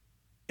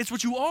 It's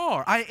what you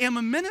are. I am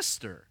a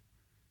minister.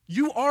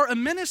 You are a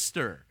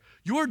minister.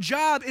 Your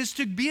job is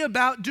to be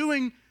about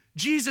doing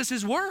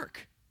Jesus'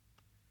 work.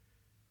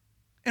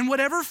 In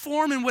whatever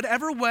form, in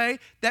whatever way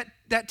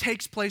that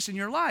takes place in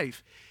your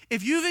life.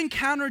 If you've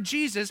encountered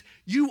Jesus,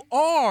 you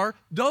are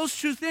those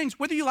two things,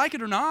 whether you like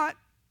it or not.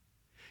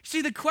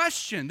 See, the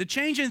question, the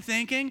change in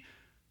thinking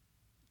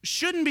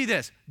shouldn't be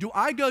this: do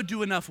I go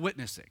do enough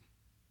witnessing?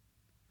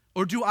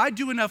 Or do I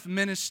do enough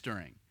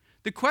ministering?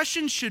 The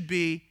question should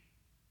be,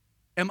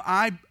 am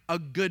I a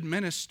good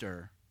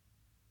minister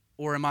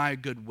or am I a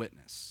good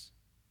witness?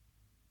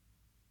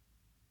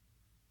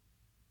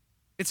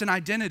 It's an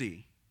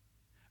identity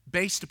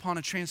based upon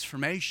a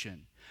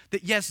transformation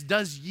that, yes,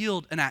 does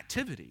yield an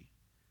activity.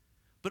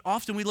 But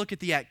often we look at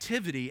the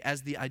activity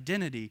as the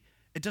identity.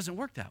 It doesn't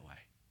work that way.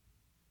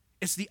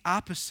 It's the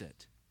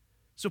opposite.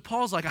 So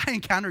Paul's like, I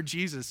encountered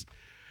Jesus,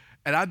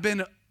 and I've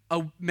been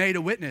made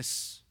a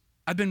witness.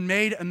 I've been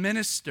made a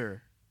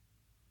minister.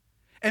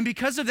 And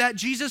because of that,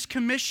 Jesus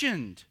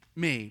commissioned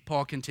me,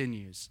 Paul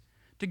continues,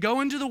 to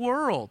go into the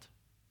world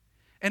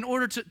in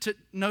order to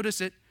notice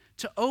it,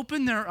 to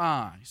open their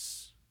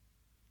eyes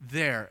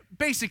there,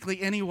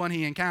 basically anyone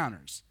he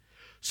encounters,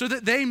 so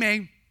that they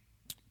may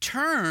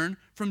turn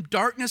from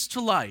darkness to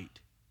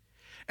light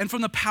and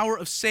from the power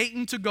of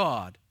Satan to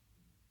God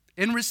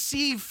and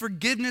receive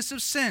forgiveness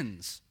of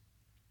sins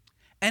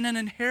and an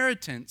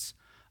inheritance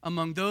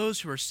among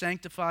those who are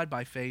sanctified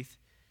by faith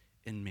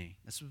in me.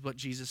 This is what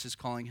Jesus is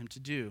calling him to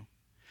do.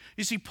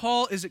 You see,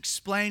 Paul is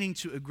explaining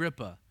to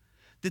Agrippa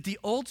that the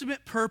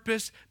ultimate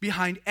purpose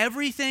behind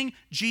everything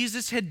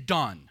Jesus had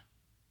done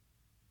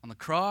on the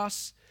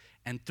cross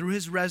and through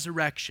his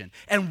resurrection,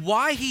 and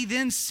why he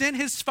then sent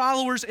his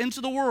followers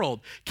into the world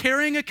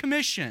carrying a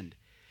commission,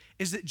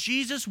 is that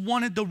Jesus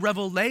wanted the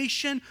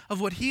revelation of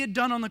what he had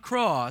done on the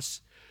cross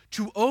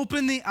to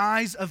open the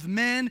eyes of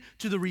men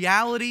to the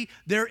reality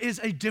there is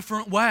a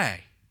different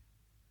way.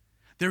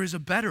 There is a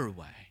better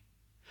way.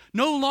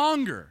 No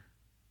longer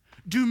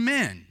do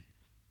men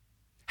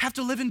have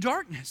to live in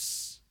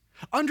darkness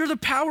under the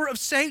power of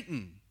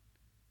Satan.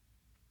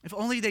 If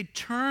only they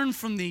turn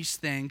from these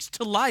things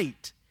to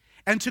light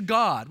and to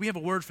God. We have a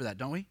word for that,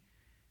 don't we?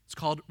 It's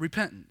called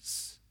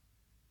repentance.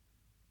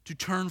 To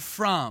turn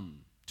from,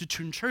 to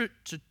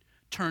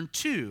turn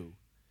to.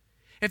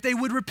 If they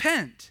would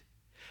repent,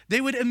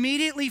 they would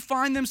immediately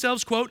find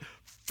themselves, quote,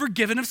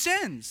 forgiven of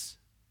sins.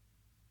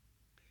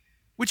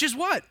 Which is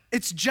what?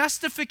 It's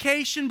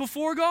justification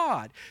before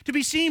God. To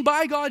be seen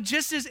by God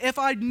just as if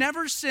I'd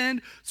never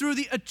sinned through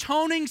the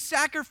atoning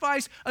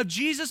sacrifice of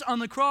Jesus on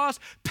the cross,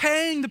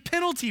 paying the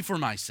penalty for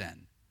my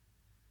sin.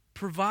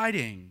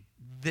 Providing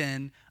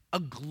then a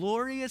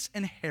glorious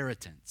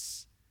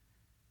inheritance.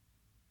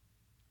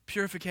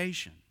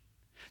 Purification.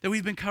 That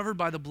we've been covered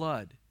by the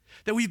blood.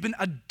 That we've been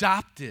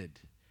adopted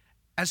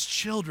as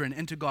children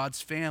into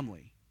God's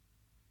family.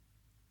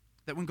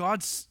 That when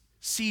God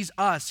sees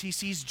us, he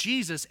sees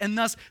Jesus, and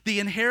thus the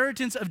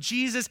inheritance of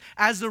Jesus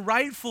as the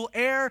rightful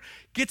heir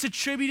gets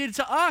attributed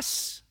to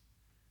us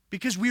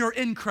because we are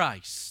in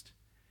Christ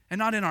and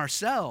not in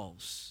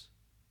ourselves.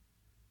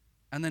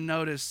 And then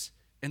notice,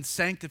 in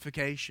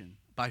sanctification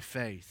by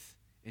faith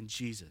in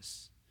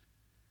Jesus,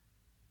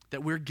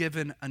 that we're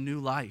given a new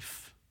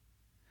life,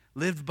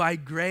 lived by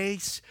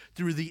grace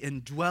through the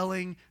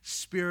indwelling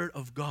Spirit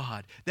of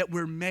God, that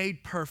we're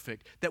made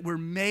perfect, that we're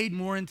made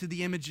more into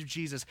the image of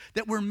Jesus,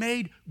 that we're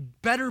made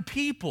better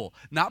people,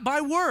 not by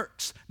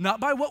works, not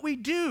by what we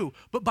do,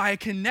 but by a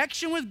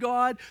connection with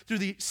God through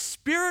the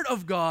Spirit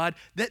of God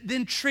that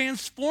then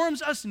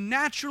transforms us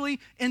naturally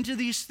into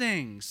these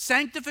things.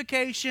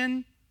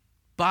 Sanctification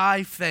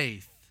by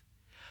faith.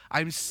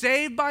 I'm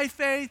saved by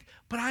faith,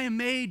 but I am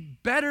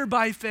made better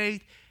by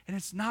faith. And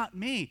it's not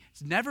me.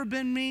 It's never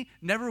been me,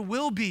 never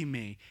will be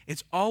me.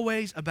 It's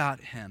always about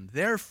him.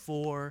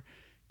 Therefore,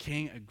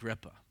 King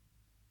Agrippa.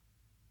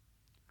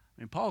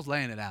 I mean, Paul's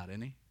laying it out,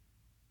 isn't he?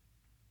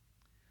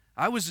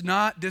 I was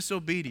not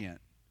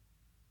disobedient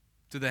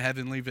to the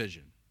heavenly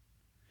vision,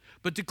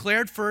 but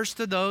declared first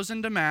to those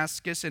in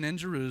Damascus and in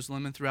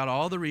Jerusalem and throughout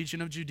all the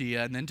region of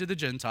Judea and then to the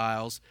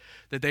Gentiles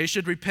that they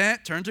should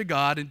repent, turn to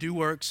God, and do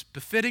works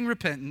befitting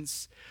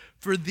repentance.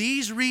 For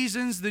these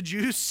reasons the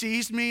Jews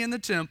seized me in the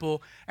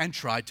temple and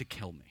tried to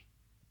kill me.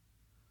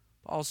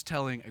 Paul's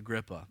telling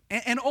Agrippa,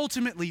 and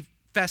ultimately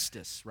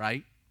Festus,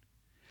 right?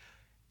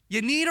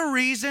 You need a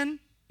reason.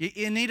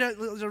 You need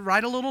to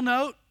write a little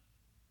note.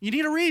 You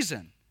need a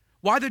reason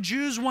why the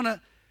Jews want to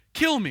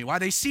kill me, why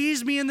they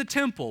seize me in the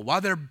temple, why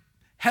they're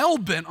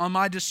hell-bent on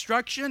my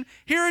destruction.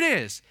 Here it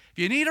is. If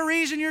you need a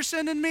reason you're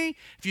sending me,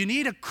 if you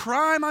need a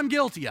crime I'm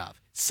guilty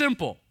of,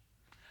 simple.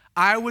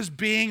 I was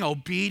being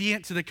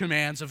obedient to the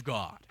commands of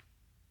God.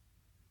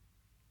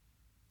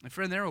 My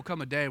friend, there will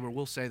come a day where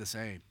we'll say the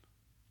same.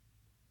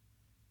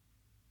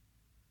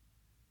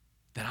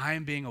 That I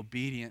am being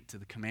obedient to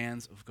the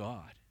commands of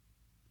God.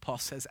 Paul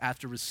says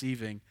after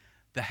receiving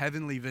the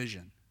heavenly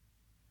vision,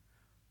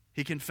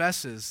 he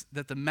confesses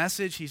that the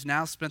message he's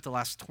now spent the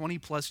last 20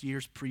 plus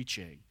years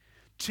preaching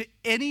to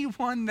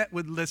anyone that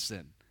would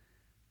listen,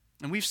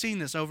 and we've seen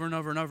this over and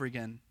over and over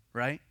again,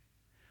 right?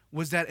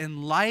 Was that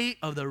in light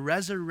of the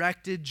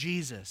resurrected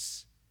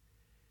Jesus,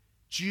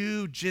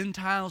 Jew,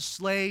 Gentile,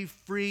 slave,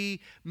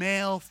 free,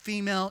 male,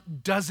 female,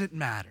 doesn't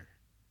matter.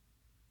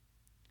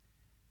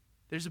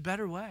 There's a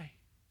better way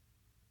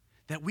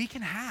that we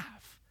can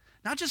have,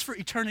 not just for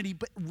eternity,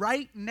 but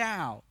right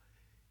now,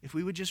 if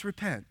we would just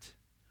repent,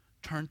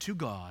 turn to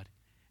God,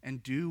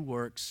 and do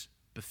works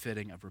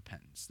befitting of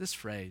repentance. This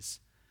phrase,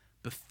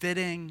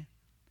 befitting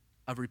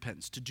of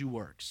repentance, to do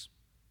works.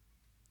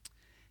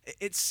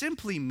 It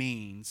simply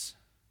means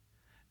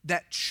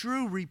that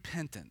true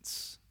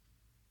repentance,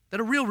 that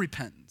a real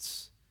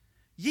repentance,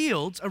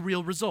 yields a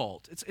real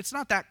result. It's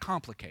not that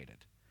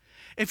complicated.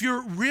 If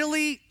you're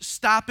really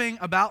stopping,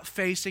 about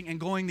facing, and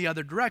going the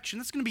other direction,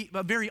 that's going to be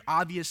a very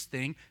obvious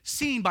thing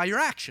seen by your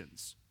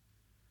actions.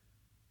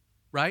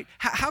 Right?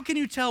 How can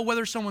you tell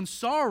whether someone's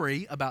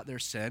sorry about their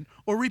sin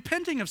or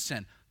repenting of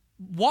sin?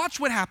 Watch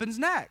what happens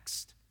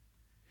next.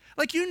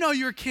 Like, you know,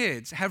 your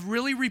kids have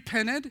really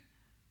repented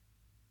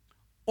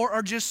or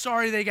are just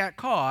sorry they got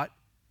caught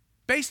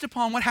based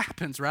upon what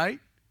happens, right?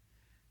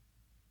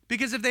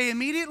 Because if they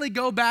immediately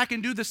go back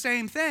and do the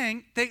same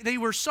thing, they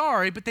were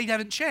sorry, but they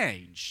haven't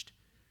changed.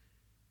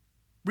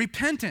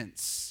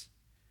 Repentance.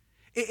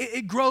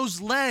 It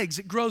grows legs.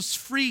 It grows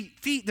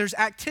feet. There's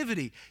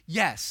activity.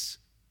 Yes,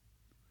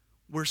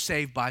 we're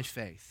saved by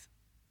faith.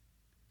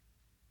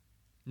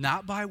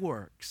 Not by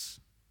works.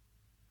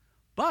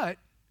 But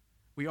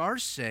we are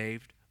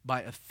saved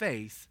by a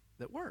faith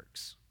that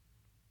works.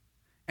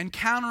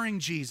 Encountering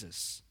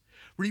Jesus,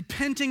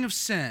 repenting of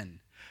sin,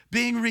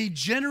 being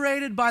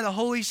regenerated by the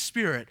Holy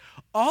Spirit,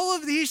 all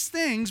of these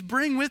things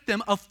bring with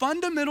them a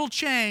fundamental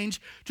change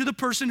to the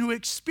person who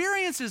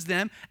experiences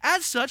them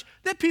as such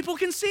that people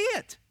can see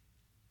it.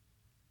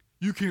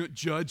 You can't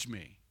judge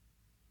me.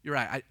 You're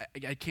right,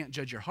 I can't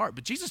judge your heart.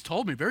 But Jesus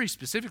told me very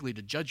specifically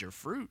to judge your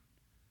fruit.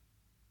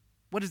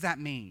 What does that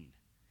mean?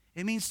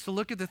 It means to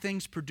look at the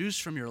things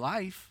produced from your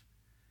life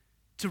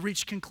to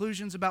reach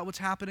conclusions about what's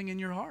happening in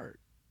your heart.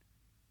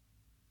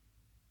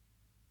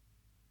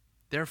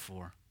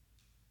 Therefore,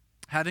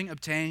 having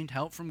obtained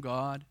help from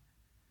God,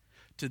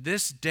 to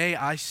this day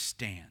I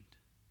stand,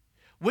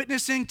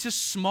 witnessing to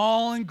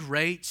small and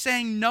great,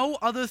 saying no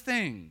other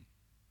thing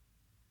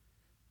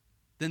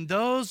than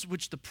those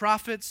which the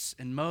prophets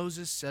and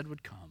Moses said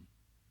would come,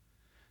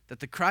 that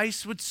the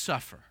Christ would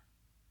suffer,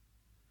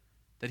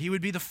 that he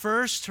would be the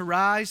first to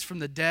rise from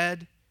the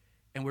dead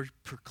and would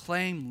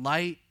proclaim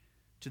light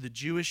to the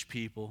Jewish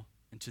people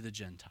and to the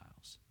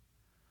Gentiles.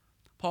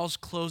 Paul's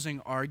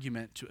closing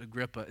argument to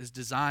Agrippa is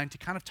designed to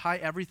kind of tie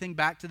everything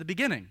back to the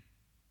beginning,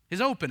 his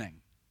opening.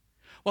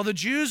 While the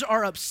Jews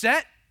are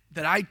upset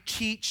that I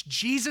teach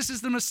Jesus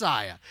is the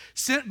Messiah,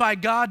 sent by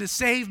God to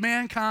save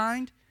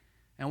mankind,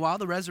 and while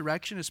the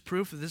resurrection is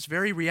proof of this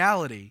very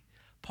reality,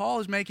 Paul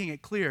is making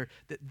it clear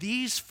that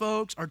these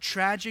folks are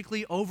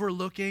tragically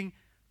overlooking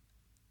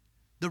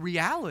the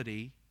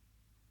reality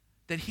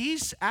that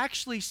he's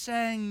actually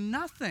saying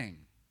nothing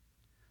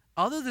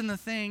other than the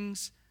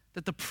things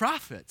that the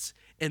prophets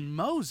and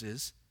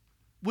Moses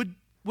would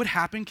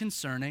happen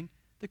concerning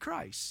the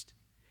Christ.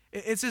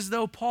 It's as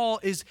though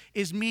Paul is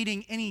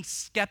meeting any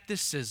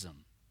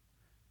skepticism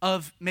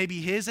of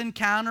maybe his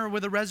encounter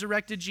with a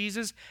resurrected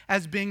Jesus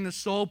as being the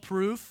sole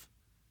proof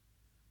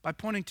by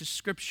pointing to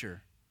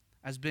Scripture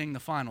as being the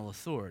final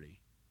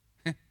authority.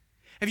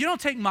 If you don't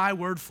take my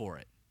word for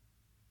it,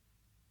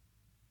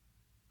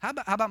 how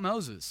about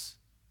Moses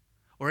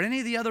or any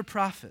of the other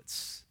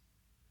prophets?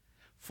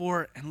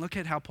 And look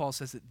at how Paul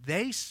says it,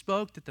 they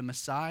spoke that the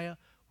Messiah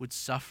would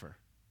suffer.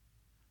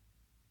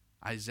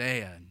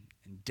 Isaiah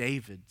and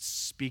David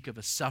speak of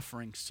a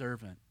suffering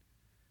servant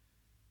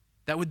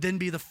that would then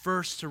be the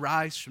first to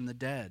rise from the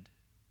dead.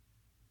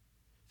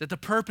 That the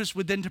purpose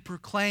would then to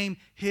proclaim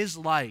his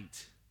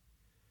light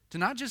to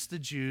not just the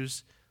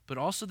Jews, but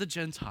also the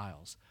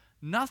Gentiles.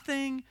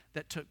 Nothing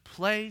that took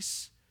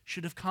place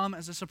should have come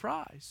as a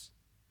surprise.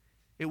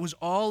 It was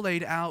all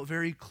laid out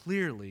very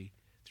clearly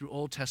through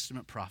Old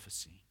Testament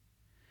prophecy.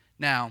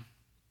 Now,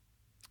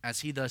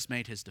 as he thus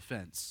made his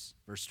defense,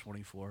 verse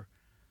 24,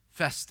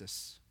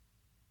 Festus,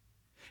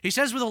 he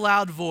says with a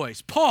loud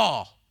voice,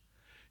 Paul,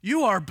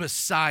 you are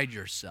beside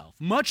yourself.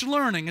 Much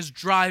learning is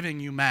driving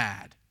you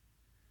mad.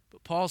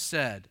 But Paul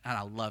said, and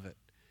I love it,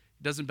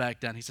 he doesn't back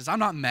down. He says, I'm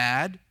not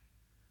mad,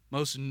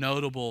 most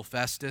notable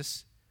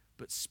Festus,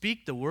 but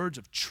speak the words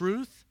of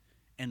truth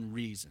and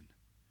reason.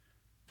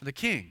 For the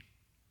king,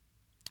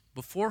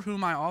 before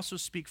whom I also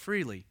speak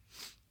freely,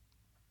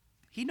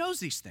 he knows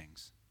these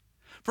things.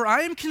 For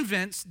I am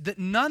convinced that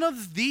none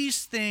of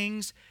these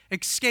things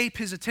escape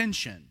his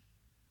attention,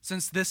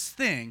 since this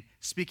thing,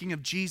 speaking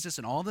of Jesus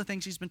and all the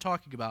things he's been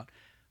talking about,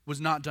 was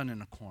not done in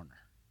a corner.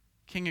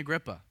 King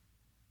Agrippa,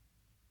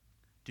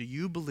 do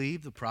you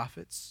believe the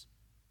prophets?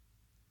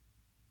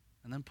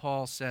 And then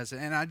Paul says,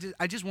 and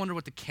I just wonder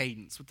what the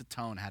cadence, what the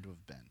tone had to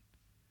have been.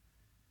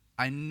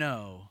 I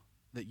know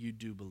that you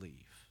do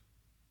believe.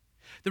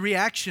 The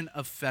reaction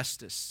of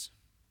Festus,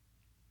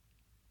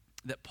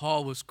 that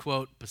Paul was,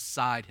 quote,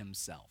 beside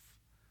himself,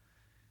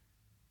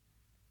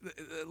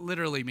 it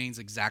literally means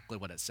exactly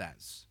what it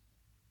says.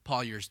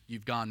 Paul,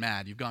 you've gone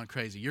mad, you've gone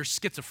crazy, you're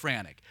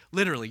schizophrenic.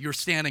 Literally, you're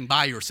standing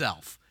by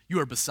yourself. You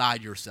are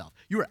beside yourself.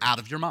 You are out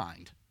of your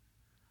mind.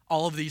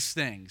 All of these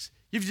things.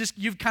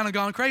 You've kind of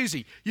gone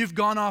crazy. You've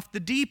gone off the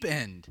deep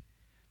end.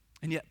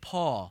 And yet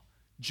Paul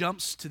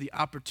jumps to the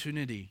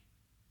opportunity,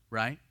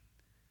 right,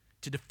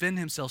 to defend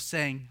himself,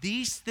 saying,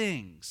 these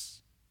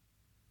things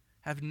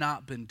have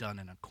not been done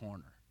in a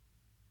corner.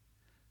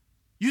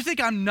 You think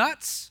I'm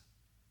nuts?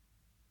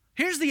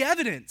 Here's the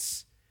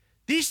evidence.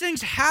 These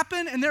things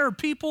happen, and there are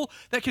people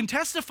that can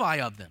testify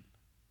of them.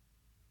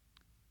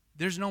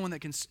 There's no one that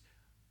can.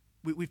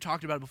 We've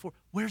talked about it before.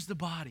 Where's the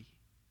body?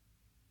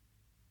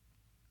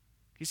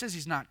 He says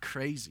he's not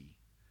crazy.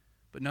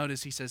 But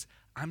notice he says,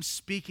 I'm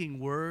speaking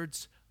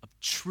words of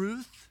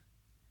truth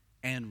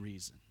and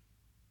reason.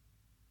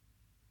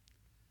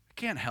 I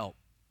can't help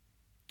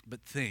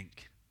but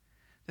think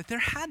that there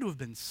had to have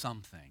been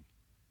something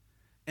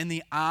in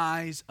the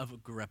eyes of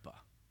Agrippa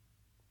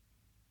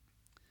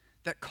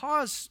that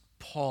caused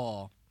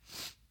Paul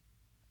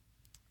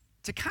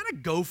to kind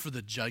of go for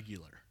the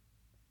jugular.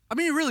 I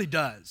mean, he really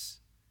does.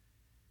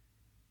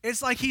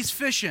 It's like he's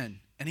fishing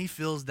and he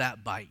feels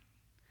that bite,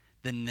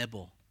 the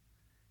nibble.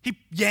 He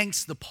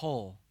yanks the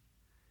pole.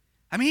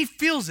 I mean, he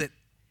feels it.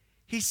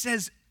 He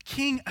says,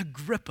 King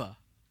Agrippa,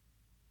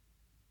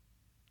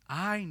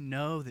 I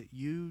know that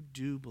you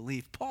do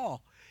believe.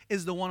 Paul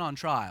is the one on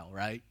trial,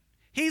 right?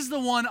 He's the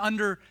one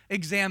under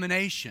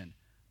examination.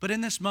 But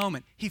in this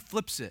moment, he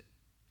flips it.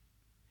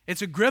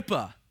 It's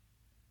Agrippa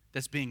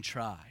that's being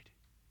tried.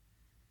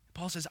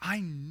 Paul says, I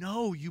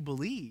know you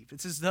believe.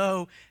 It's as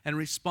though, in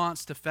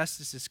response to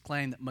Festus'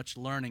 claim that much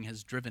learning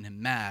has driven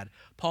him mad,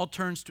 Paul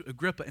turns to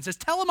Agrippa and says,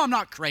 tell him I'm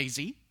not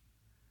crazy.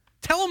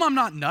 Tell him I'm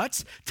not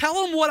nuts.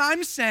 Tell him what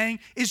I'm saying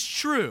is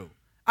true.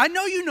 I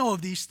know you know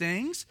of these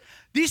things.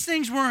 These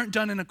things weren't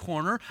done in a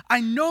corner.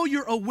 I know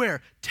you're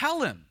aware.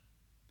 Tell him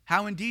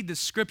how indeed the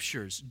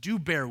scriptures do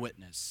bear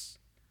witness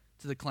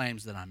to the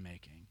claims that I'm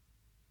making.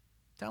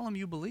 Tell him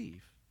you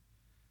believe.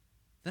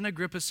 Then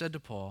Agrippa said to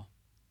Paul,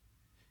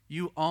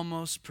 you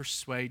almost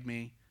persuade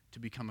me to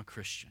become a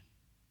Christian.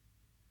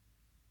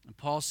 And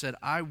Paul said,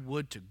 I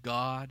would to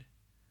God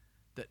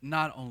that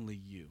not only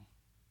you,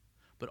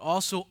 but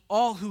also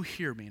all who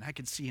hear me, and I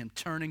can see him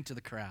turning to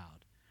the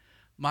crowd,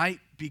 might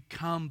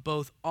become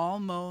both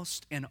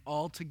almost and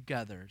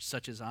altogether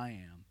such as I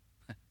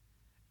am,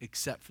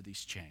 except for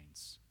these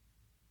chains.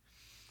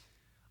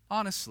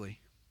 Honestly,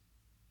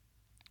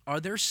 are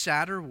there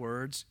sadder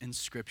words in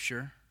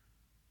Scripture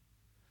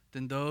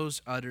than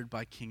those uttered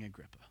by King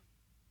Agrippa?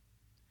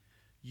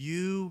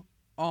 You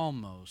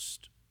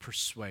almost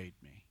persuade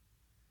me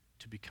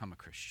to become a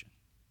Christian.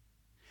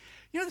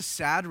 You know, the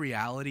sad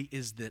reality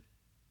is that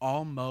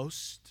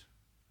almost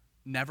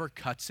never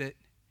cuts it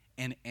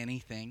in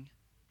anything.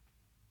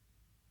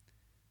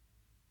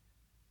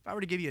 If I were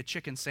to give you a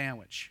chicken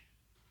sandwich,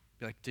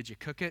 be like, did you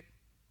cook it?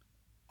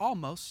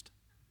 Almost.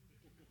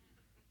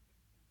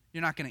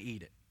 You're not going to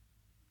eat it.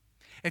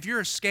 If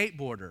you're a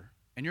skateboarder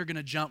and you're going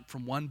to jump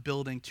from one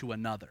building to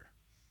another,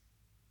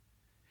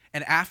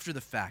 and after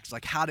the fact,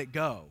 like, how'd it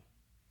go?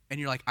 And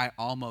you're like, I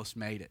almost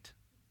made it.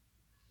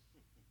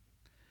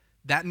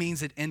 That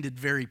means it ended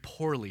very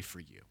poorly for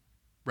you,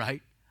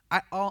 right?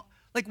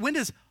 When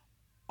does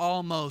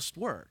almost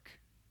work?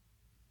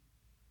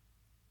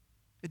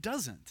 It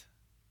doesn't.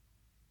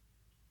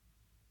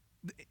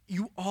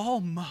 You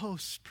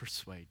almost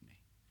persuade me.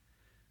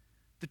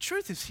 The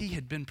truth is he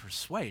had been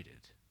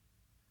persuaded.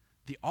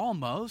 The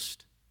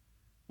almost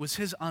was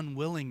his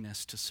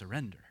unwillingness to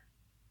surrender.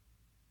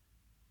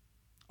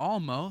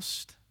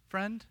 Almost,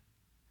 friend,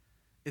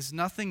 is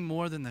nothing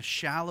more than the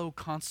shallow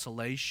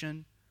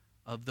consolation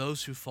of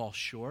those who fall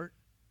short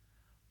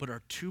but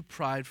are too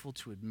prideful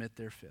to admit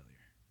their failure.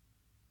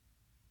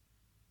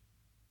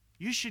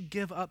 You should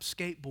give up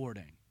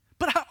skateboarding.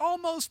 But I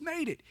almost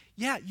made it.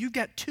 Yeah, you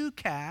got 2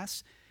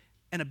 casts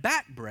and a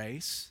back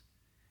brace,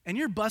 And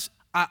you're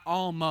I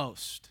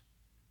almost.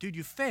 Dude,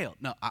 you failed.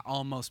 No, I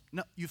almost.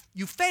 No,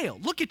 you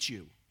failed. Look at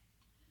you.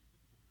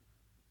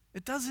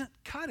 It doesn't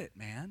cut it,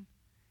 man.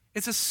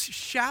 It's a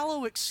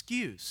shallow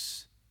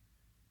excuse.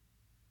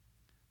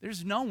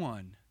 There's no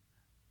one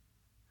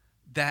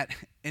that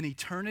in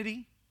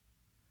eternity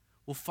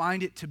will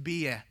find it to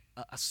be a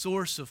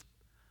source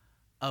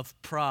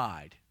of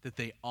pride that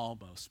they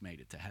almost made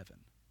it to heaven.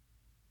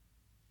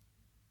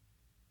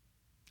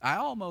 I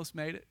almost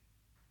made it.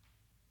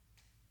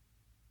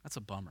 That's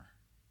a bummer.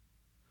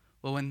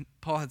 Well, when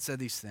Paul had said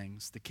these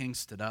things, the king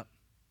stood up,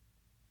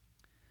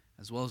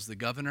 as well as the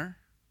governor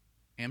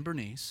and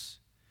Bernice,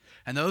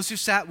 and those who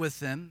sat with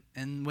them.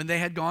 And when they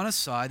had gone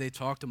aside, they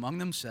talked among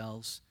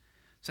themselves,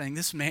 saying,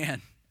 "This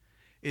man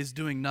is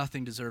doing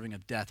nothing deserving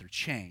of death or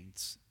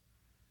chains."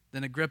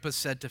 Then Agrippa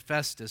said to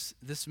Festus,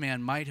 "This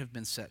man might have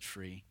been set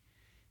free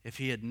if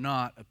he had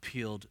not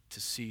appealed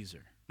to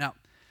Caesar." Now,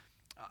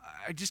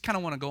 I just kind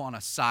of want to go on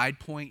a side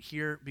point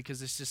here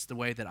because it's just the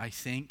way that I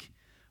think.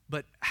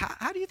 But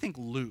how do you think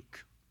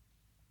Luke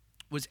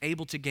was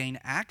able to gain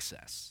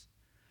access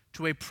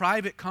to a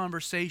private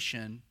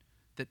conversation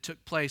that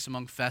took place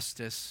among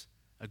Festus,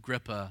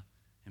 Agrippa,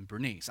 and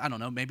Bernice? I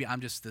don't know. Maybe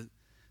I'm just the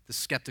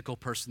skeptical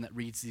person that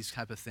reads these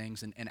type of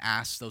things and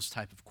asks those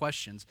type of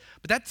questions.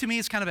 But that to me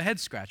is kind of a head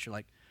scratcher.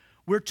 Like,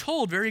 we're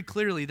told very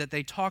clearly that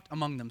they talked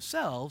among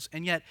themselves,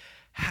 and yet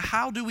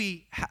how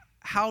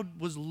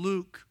was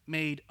Luke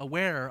made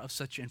aware of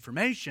such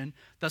information,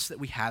 thus that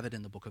we have it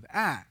in the book of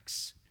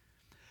Acts?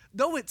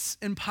 Though it's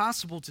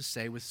impossible to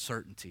say with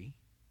certainty,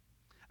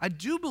 I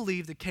do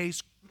believe the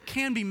case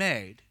can be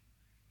made,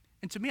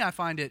 and to me I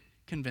find it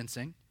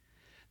convincing,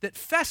 that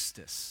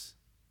Festus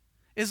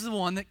is the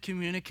one that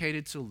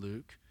communicated to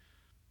Luke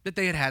that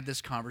they had had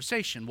this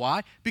conversation.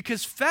 Why?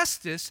 Because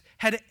Festus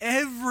had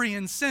every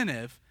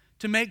incentive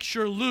to make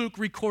sure Luke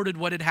recorded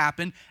what had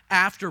happened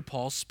after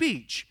Paul's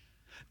speech.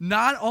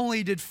 Not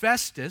only did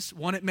Festus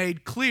want it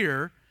made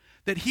clear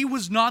that he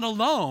was not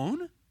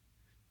alone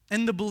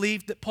in the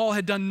belief that Paul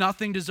had done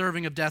nothing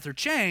deserving of death or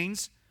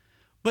chains,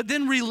 but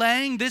then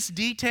relaying this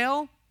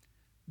detail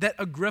that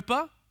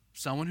Agrippa,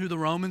 someone who the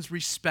Romans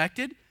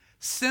respected,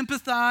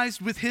 sympathized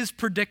with his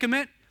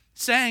predicament,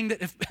 saying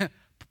that if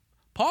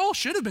Paul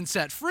should have been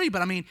set free,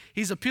 but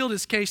he's appealed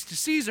his case to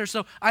Caesar,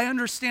 so I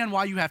understand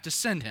why you have to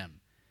send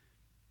him.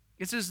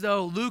 It's as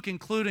though Luke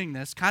including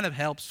this kind of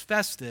helps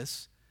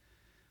Festus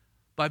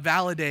by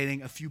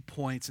validating a few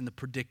points in the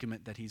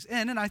predicament that he's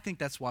in, and I think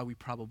that's why we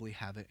probably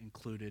have it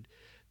included,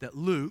 that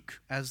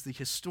Luke, as the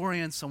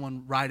historian,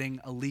 someone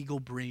writing a legal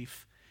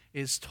brief,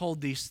 is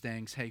told these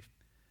things. Hey,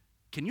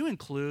 can you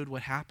include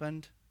what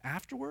happened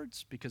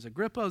afterwards? Because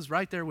Agrippa is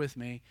right there with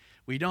me.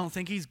 We don't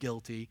think he's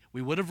guilty.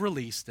 We would have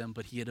released him,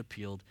 but he had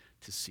appealed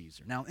to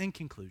Caesar. Now, in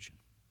conclusion,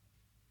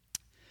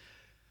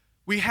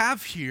 we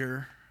have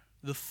here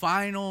the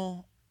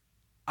final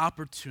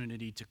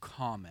opportunity to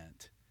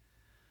comment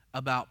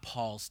about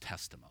Paul's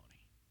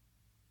testimony.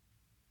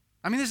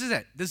 This is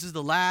it. This is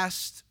the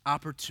last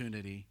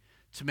opportunity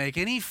to make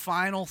any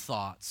final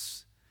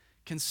thoughts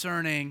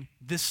concerning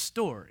this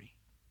story.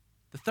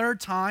 The third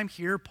time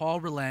here, Paul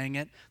relaying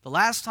it. The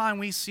last time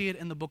we see it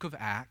in the book of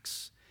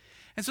Acts.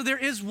 And so there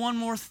is one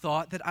more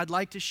thought that I'd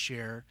like to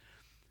share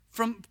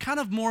from kind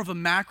of more of a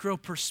macro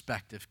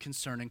perspective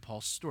concerning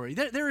Paul's story.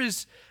 There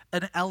is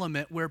an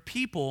element where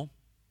people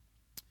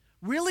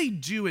really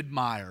do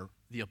admire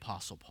the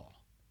Apostle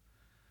Paul.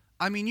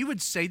 You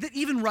would say that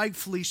even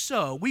rightfully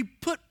so. We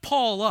put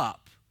Paul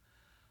up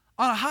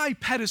on a high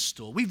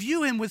pedestal. We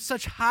view him with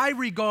such high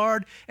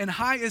regard and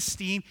high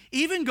esteem,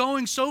 even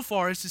going so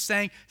far as to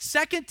saying,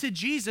 second to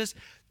Jesus,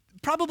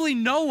 probably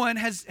no one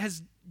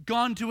has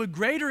gone to a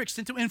greater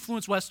extent to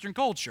influence Western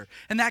culture.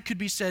 And that could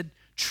be said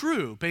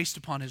true based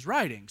upon his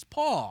writings.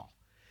 Paul,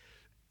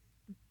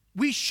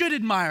 we should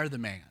admire the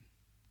man.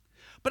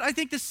 But I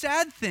think the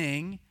sad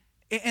thing,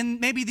 and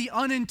maybe the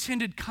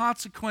unintended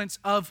consequence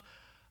of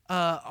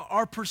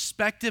our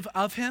perspective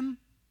of him,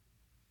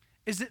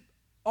 is that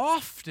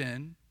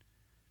often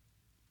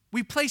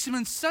we place him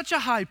in such a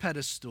high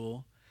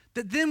pedestal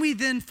that then we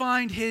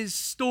find his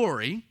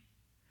story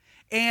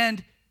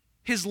and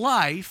his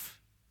life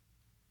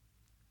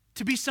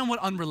to be somewhat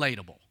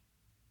unrelatable.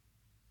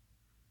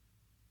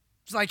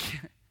 It's like,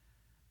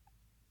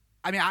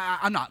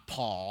 I'm not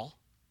Paul.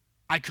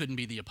 I couldn't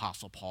be the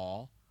Apostle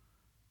Paul.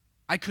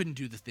 I couldn't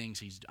do the things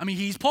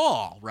he's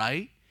Paul,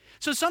 right?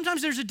 So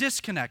sometimes there's a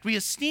disconnect. We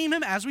esteem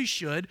him as we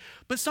should,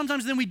 but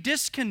sometimes then we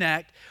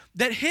disconnect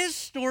that his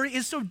story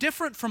is so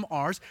different from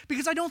ours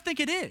because I don't think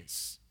it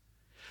is.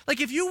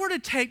 Like if you were to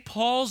take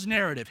Paul's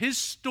narrative, his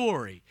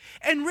story,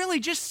 and really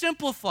just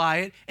simplify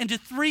it into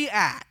 3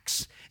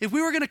 acts, if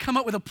we were going to come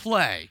up with a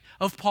play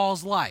of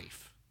Paul's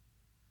life,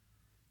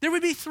 there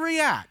would be 3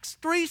 acts,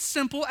 3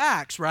 simple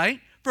acts, right?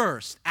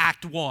 First,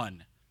 Act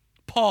 1,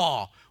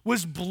 Paul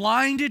was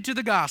blinded to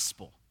the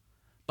gospel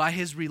by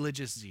his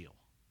religious zeal.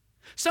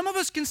 Some of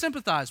us can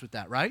sympathize with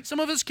that, right? Some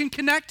of us can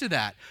connect to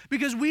that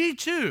because we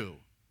too,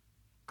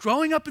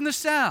 growing up in the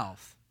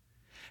South,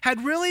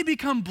 had really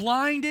become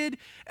blinded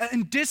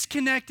and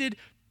disconnected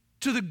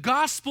to the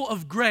gospel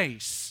of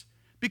grace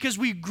because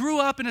we grew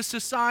up in a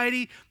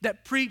society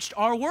that preached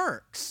our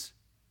works.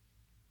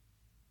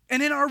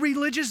 And in our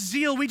religious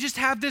zeal, we just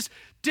have this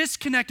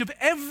disconnect of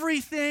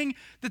everything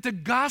that the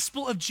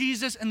gospel of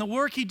Jesus and the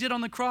work he did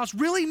on the cross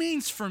really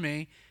means for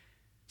me.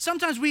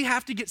 Sometimes we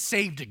have to get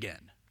saved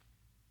again.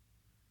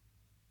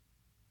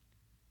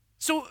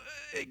 So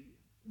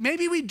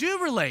maybe we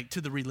do relate to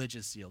the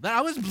religious zeal. That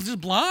I was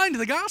just blind to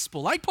the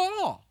gospel, like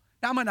Paul.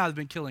 Now, I might not have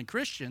been killing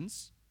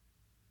Christians.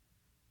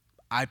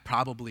 I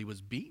probably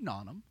was beating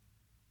on them,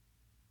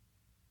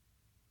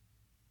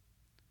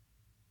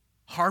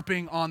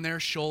 harping on their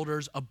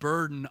shoulders a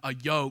burden, a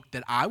yoke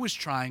that I was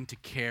trying to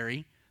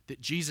carry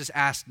that Jesus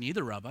asked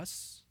neither of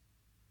us,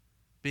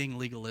 being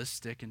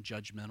legalistic and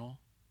judgmental.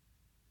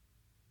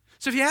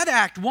 So if you had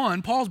Act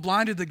 1, Paul's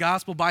blinded to the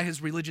gospel by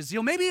his religious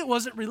zeal. Maybe it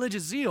wasn't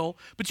religious zeal,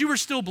 but you were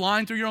still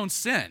blind through your own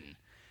sin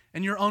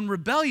and your own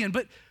rebellion.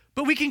 But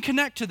we can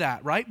connect to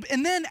that, right?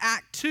 And then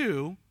Act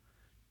 2,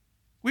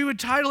 we would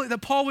title it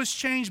that Paul was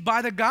changed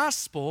by the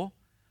gospel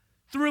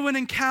through an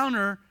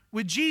encounter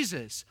with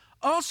Jesus.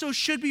 Also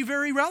should be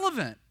very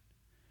relevant.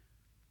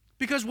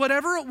 Because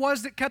whatever it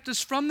was that kept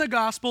us from the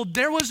gospel,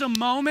 there was a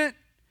moment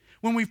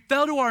when we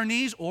fell to our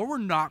knees or were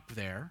knocked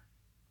there.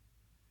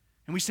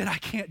 And we said, I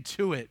can't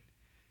do it.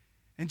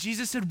 And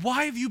Jesus said,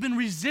 why have you been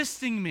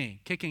resisting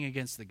me? Kicking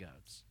against the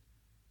goats.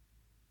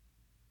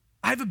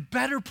 I have a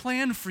better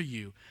plan for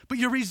you, but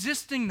you're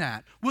resisting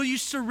that. Will you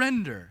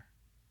surrender?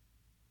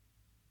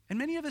 And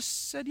many of us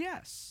said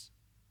yes.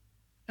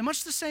 In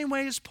much the same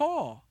way as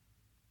Paul.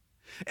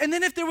 And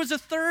then if there was a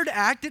third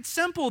act, it's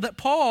simple that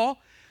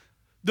Paul,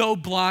 though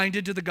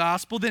blinded to the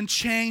gospel, then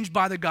changed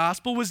by the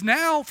gospel, was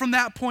now from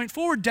that point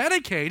forward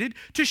dedicated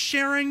to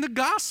sharing the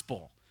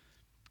gospel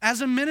as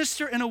a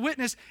minister and a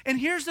witness. And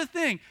here's the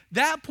thing,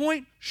 that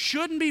point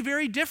shouldn't be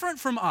very different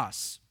from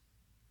us.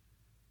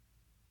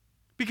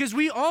 Because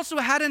we also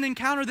had an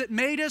encounter that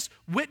made us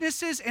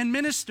witnesses and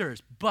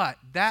ministers, but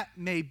that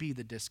may be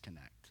the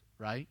disconnect,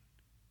 right?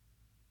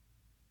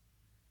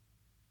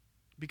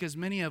 Because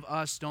many of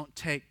us don't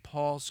take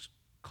Paul's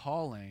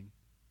calling,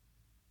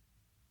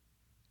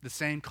 the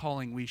same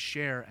calling we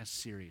share, as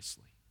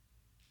seriously.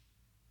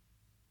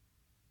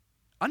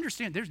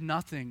 Understand, there's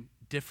nothing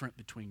different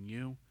between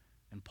you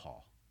and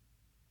Paul,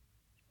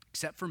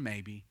 except for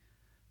maybe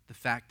the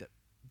fact that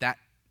that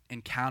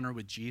encounter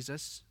with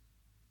Jesus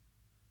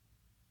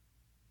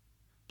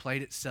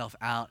played itself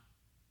out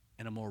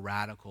in a more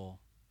radical,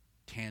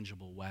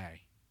 tangible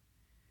way.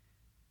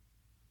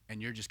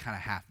 And you're just kind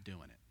of half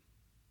doing it.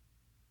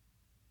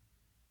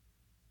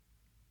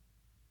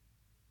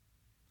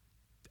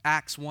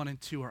 Acts 1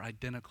 and 2 are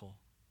identical,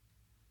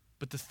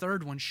 but the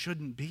third one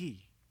shouldn't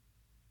be.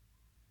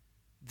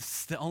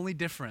 The only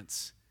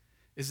difference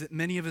is that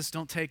many of us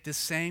don't take this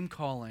same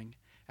calling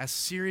as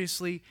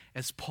seriously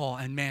as Paul,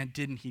 and man,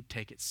 didn't he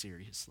take it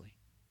seriously.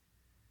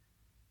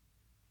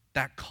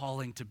 That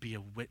calling to be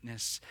a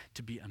witness,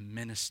 to be a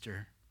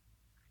minister.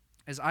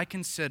 As I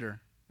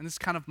consider, and this is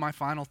kind of my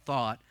final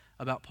thought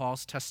about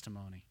Paul's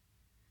testimony,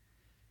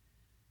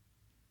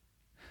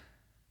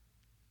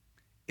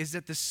 is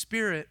that the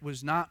Spirit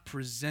was not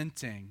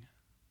presenting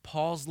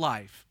Paul's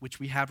life, which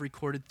we have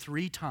recorded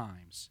 3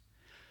 times,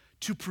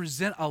 to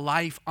present a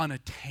life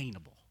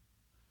unattainable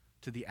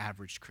to the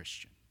average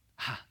Christian.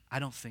 I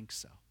don't think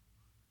so.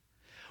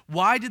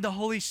 Why did the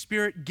Holy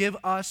Spirit give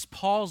us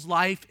Paul's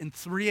life in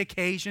 3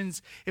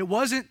 occasions? It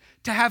wasn't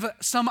to have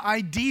some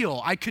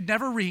ideal I could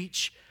never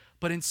reach,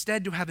 but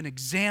instead to have an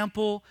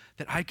example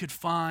that I could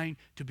find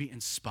to be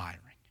inspiring.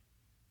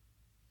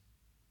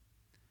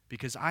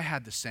 Because I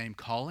had the same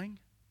calling,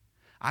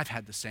 I've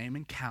had the same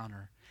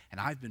encounter, and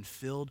I've been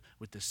filled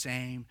with the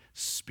same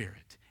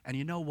Spirit. And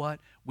you know what?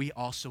 We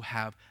also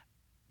have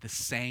the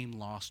same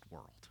lost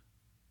world.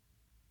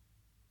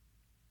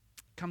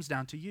 It comes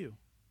down to you.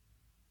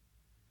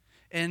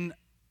 In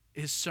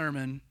his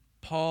sermon,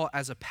 Paul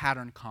as a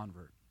pattern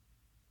convert,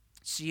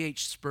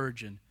 C.H.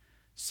 Spurgeon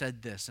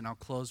said this, and I'll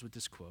close with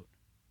this quote.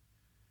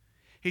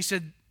 He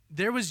said,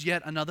 there was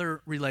yet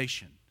another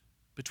relation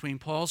between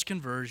Paul's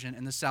conversion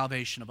and the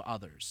salvation of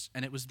others,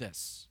 and it was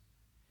this.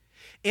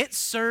 It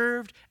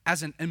served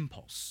as an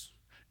impulse,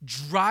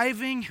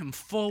 driving him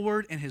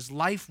forward in his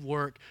life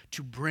work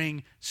to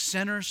bring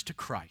sinners to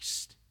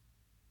Christ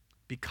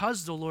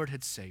because the Lord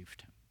had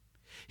saved him.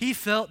 He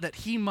felt that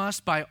he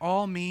must by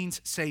all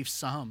means save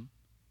some.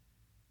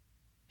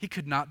 He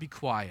could not be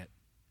quiet.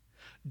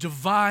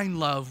 Divine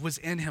love was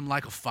in him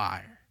like a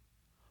fire.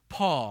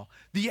 Paul,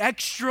 the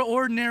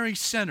extraordinary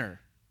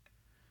sinner,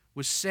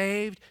 was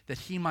saved that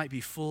he might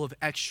be full of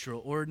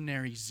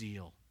extraordinary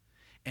zeal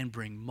and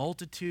bring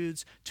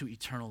multitudes to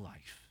eternal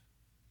life.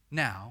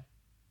 Now,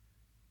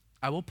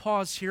 I will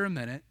pause here a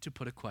minute to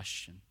put a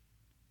question.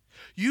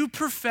 You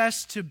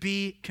profess to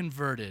be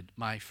converted,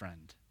 my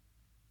friend.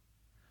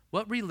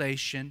 What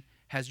relation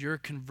has your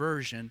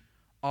conversion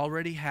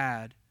already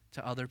had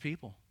to other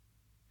people?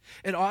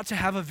 It ought to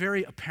have a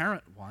very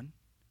apparent one.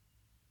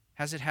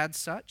 Has it had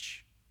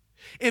such?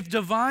 If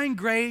divine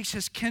grace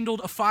has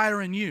kindled a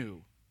fire in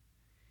you,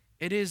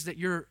 it is that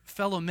your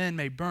fellow men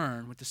may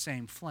burn with the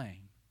same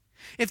flame.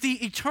 If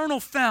the eternal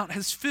fount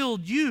has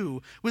filled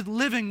you with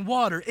living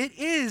water, it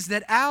is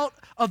that out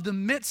of the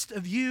midst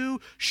of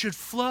you should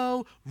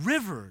flow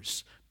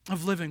rivers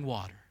of living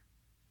water.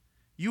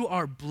 You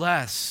are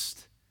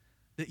blessed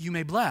that you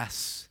may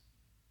bless.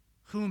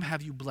 Whom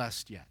have you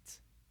blessed yet?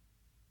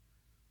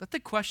 Let the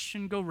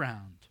question go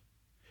round.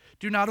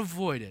 Do not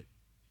avoid it.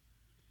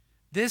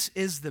 This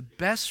is the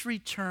best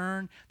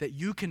return that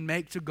you can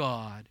make to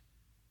God,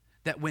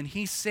 that when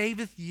he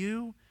saveth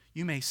you,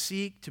 you may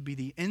seek to be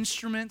the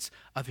instruments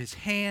of his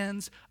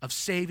hands of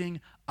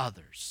saving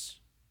others.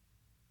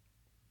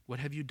 What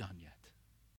have you done yet?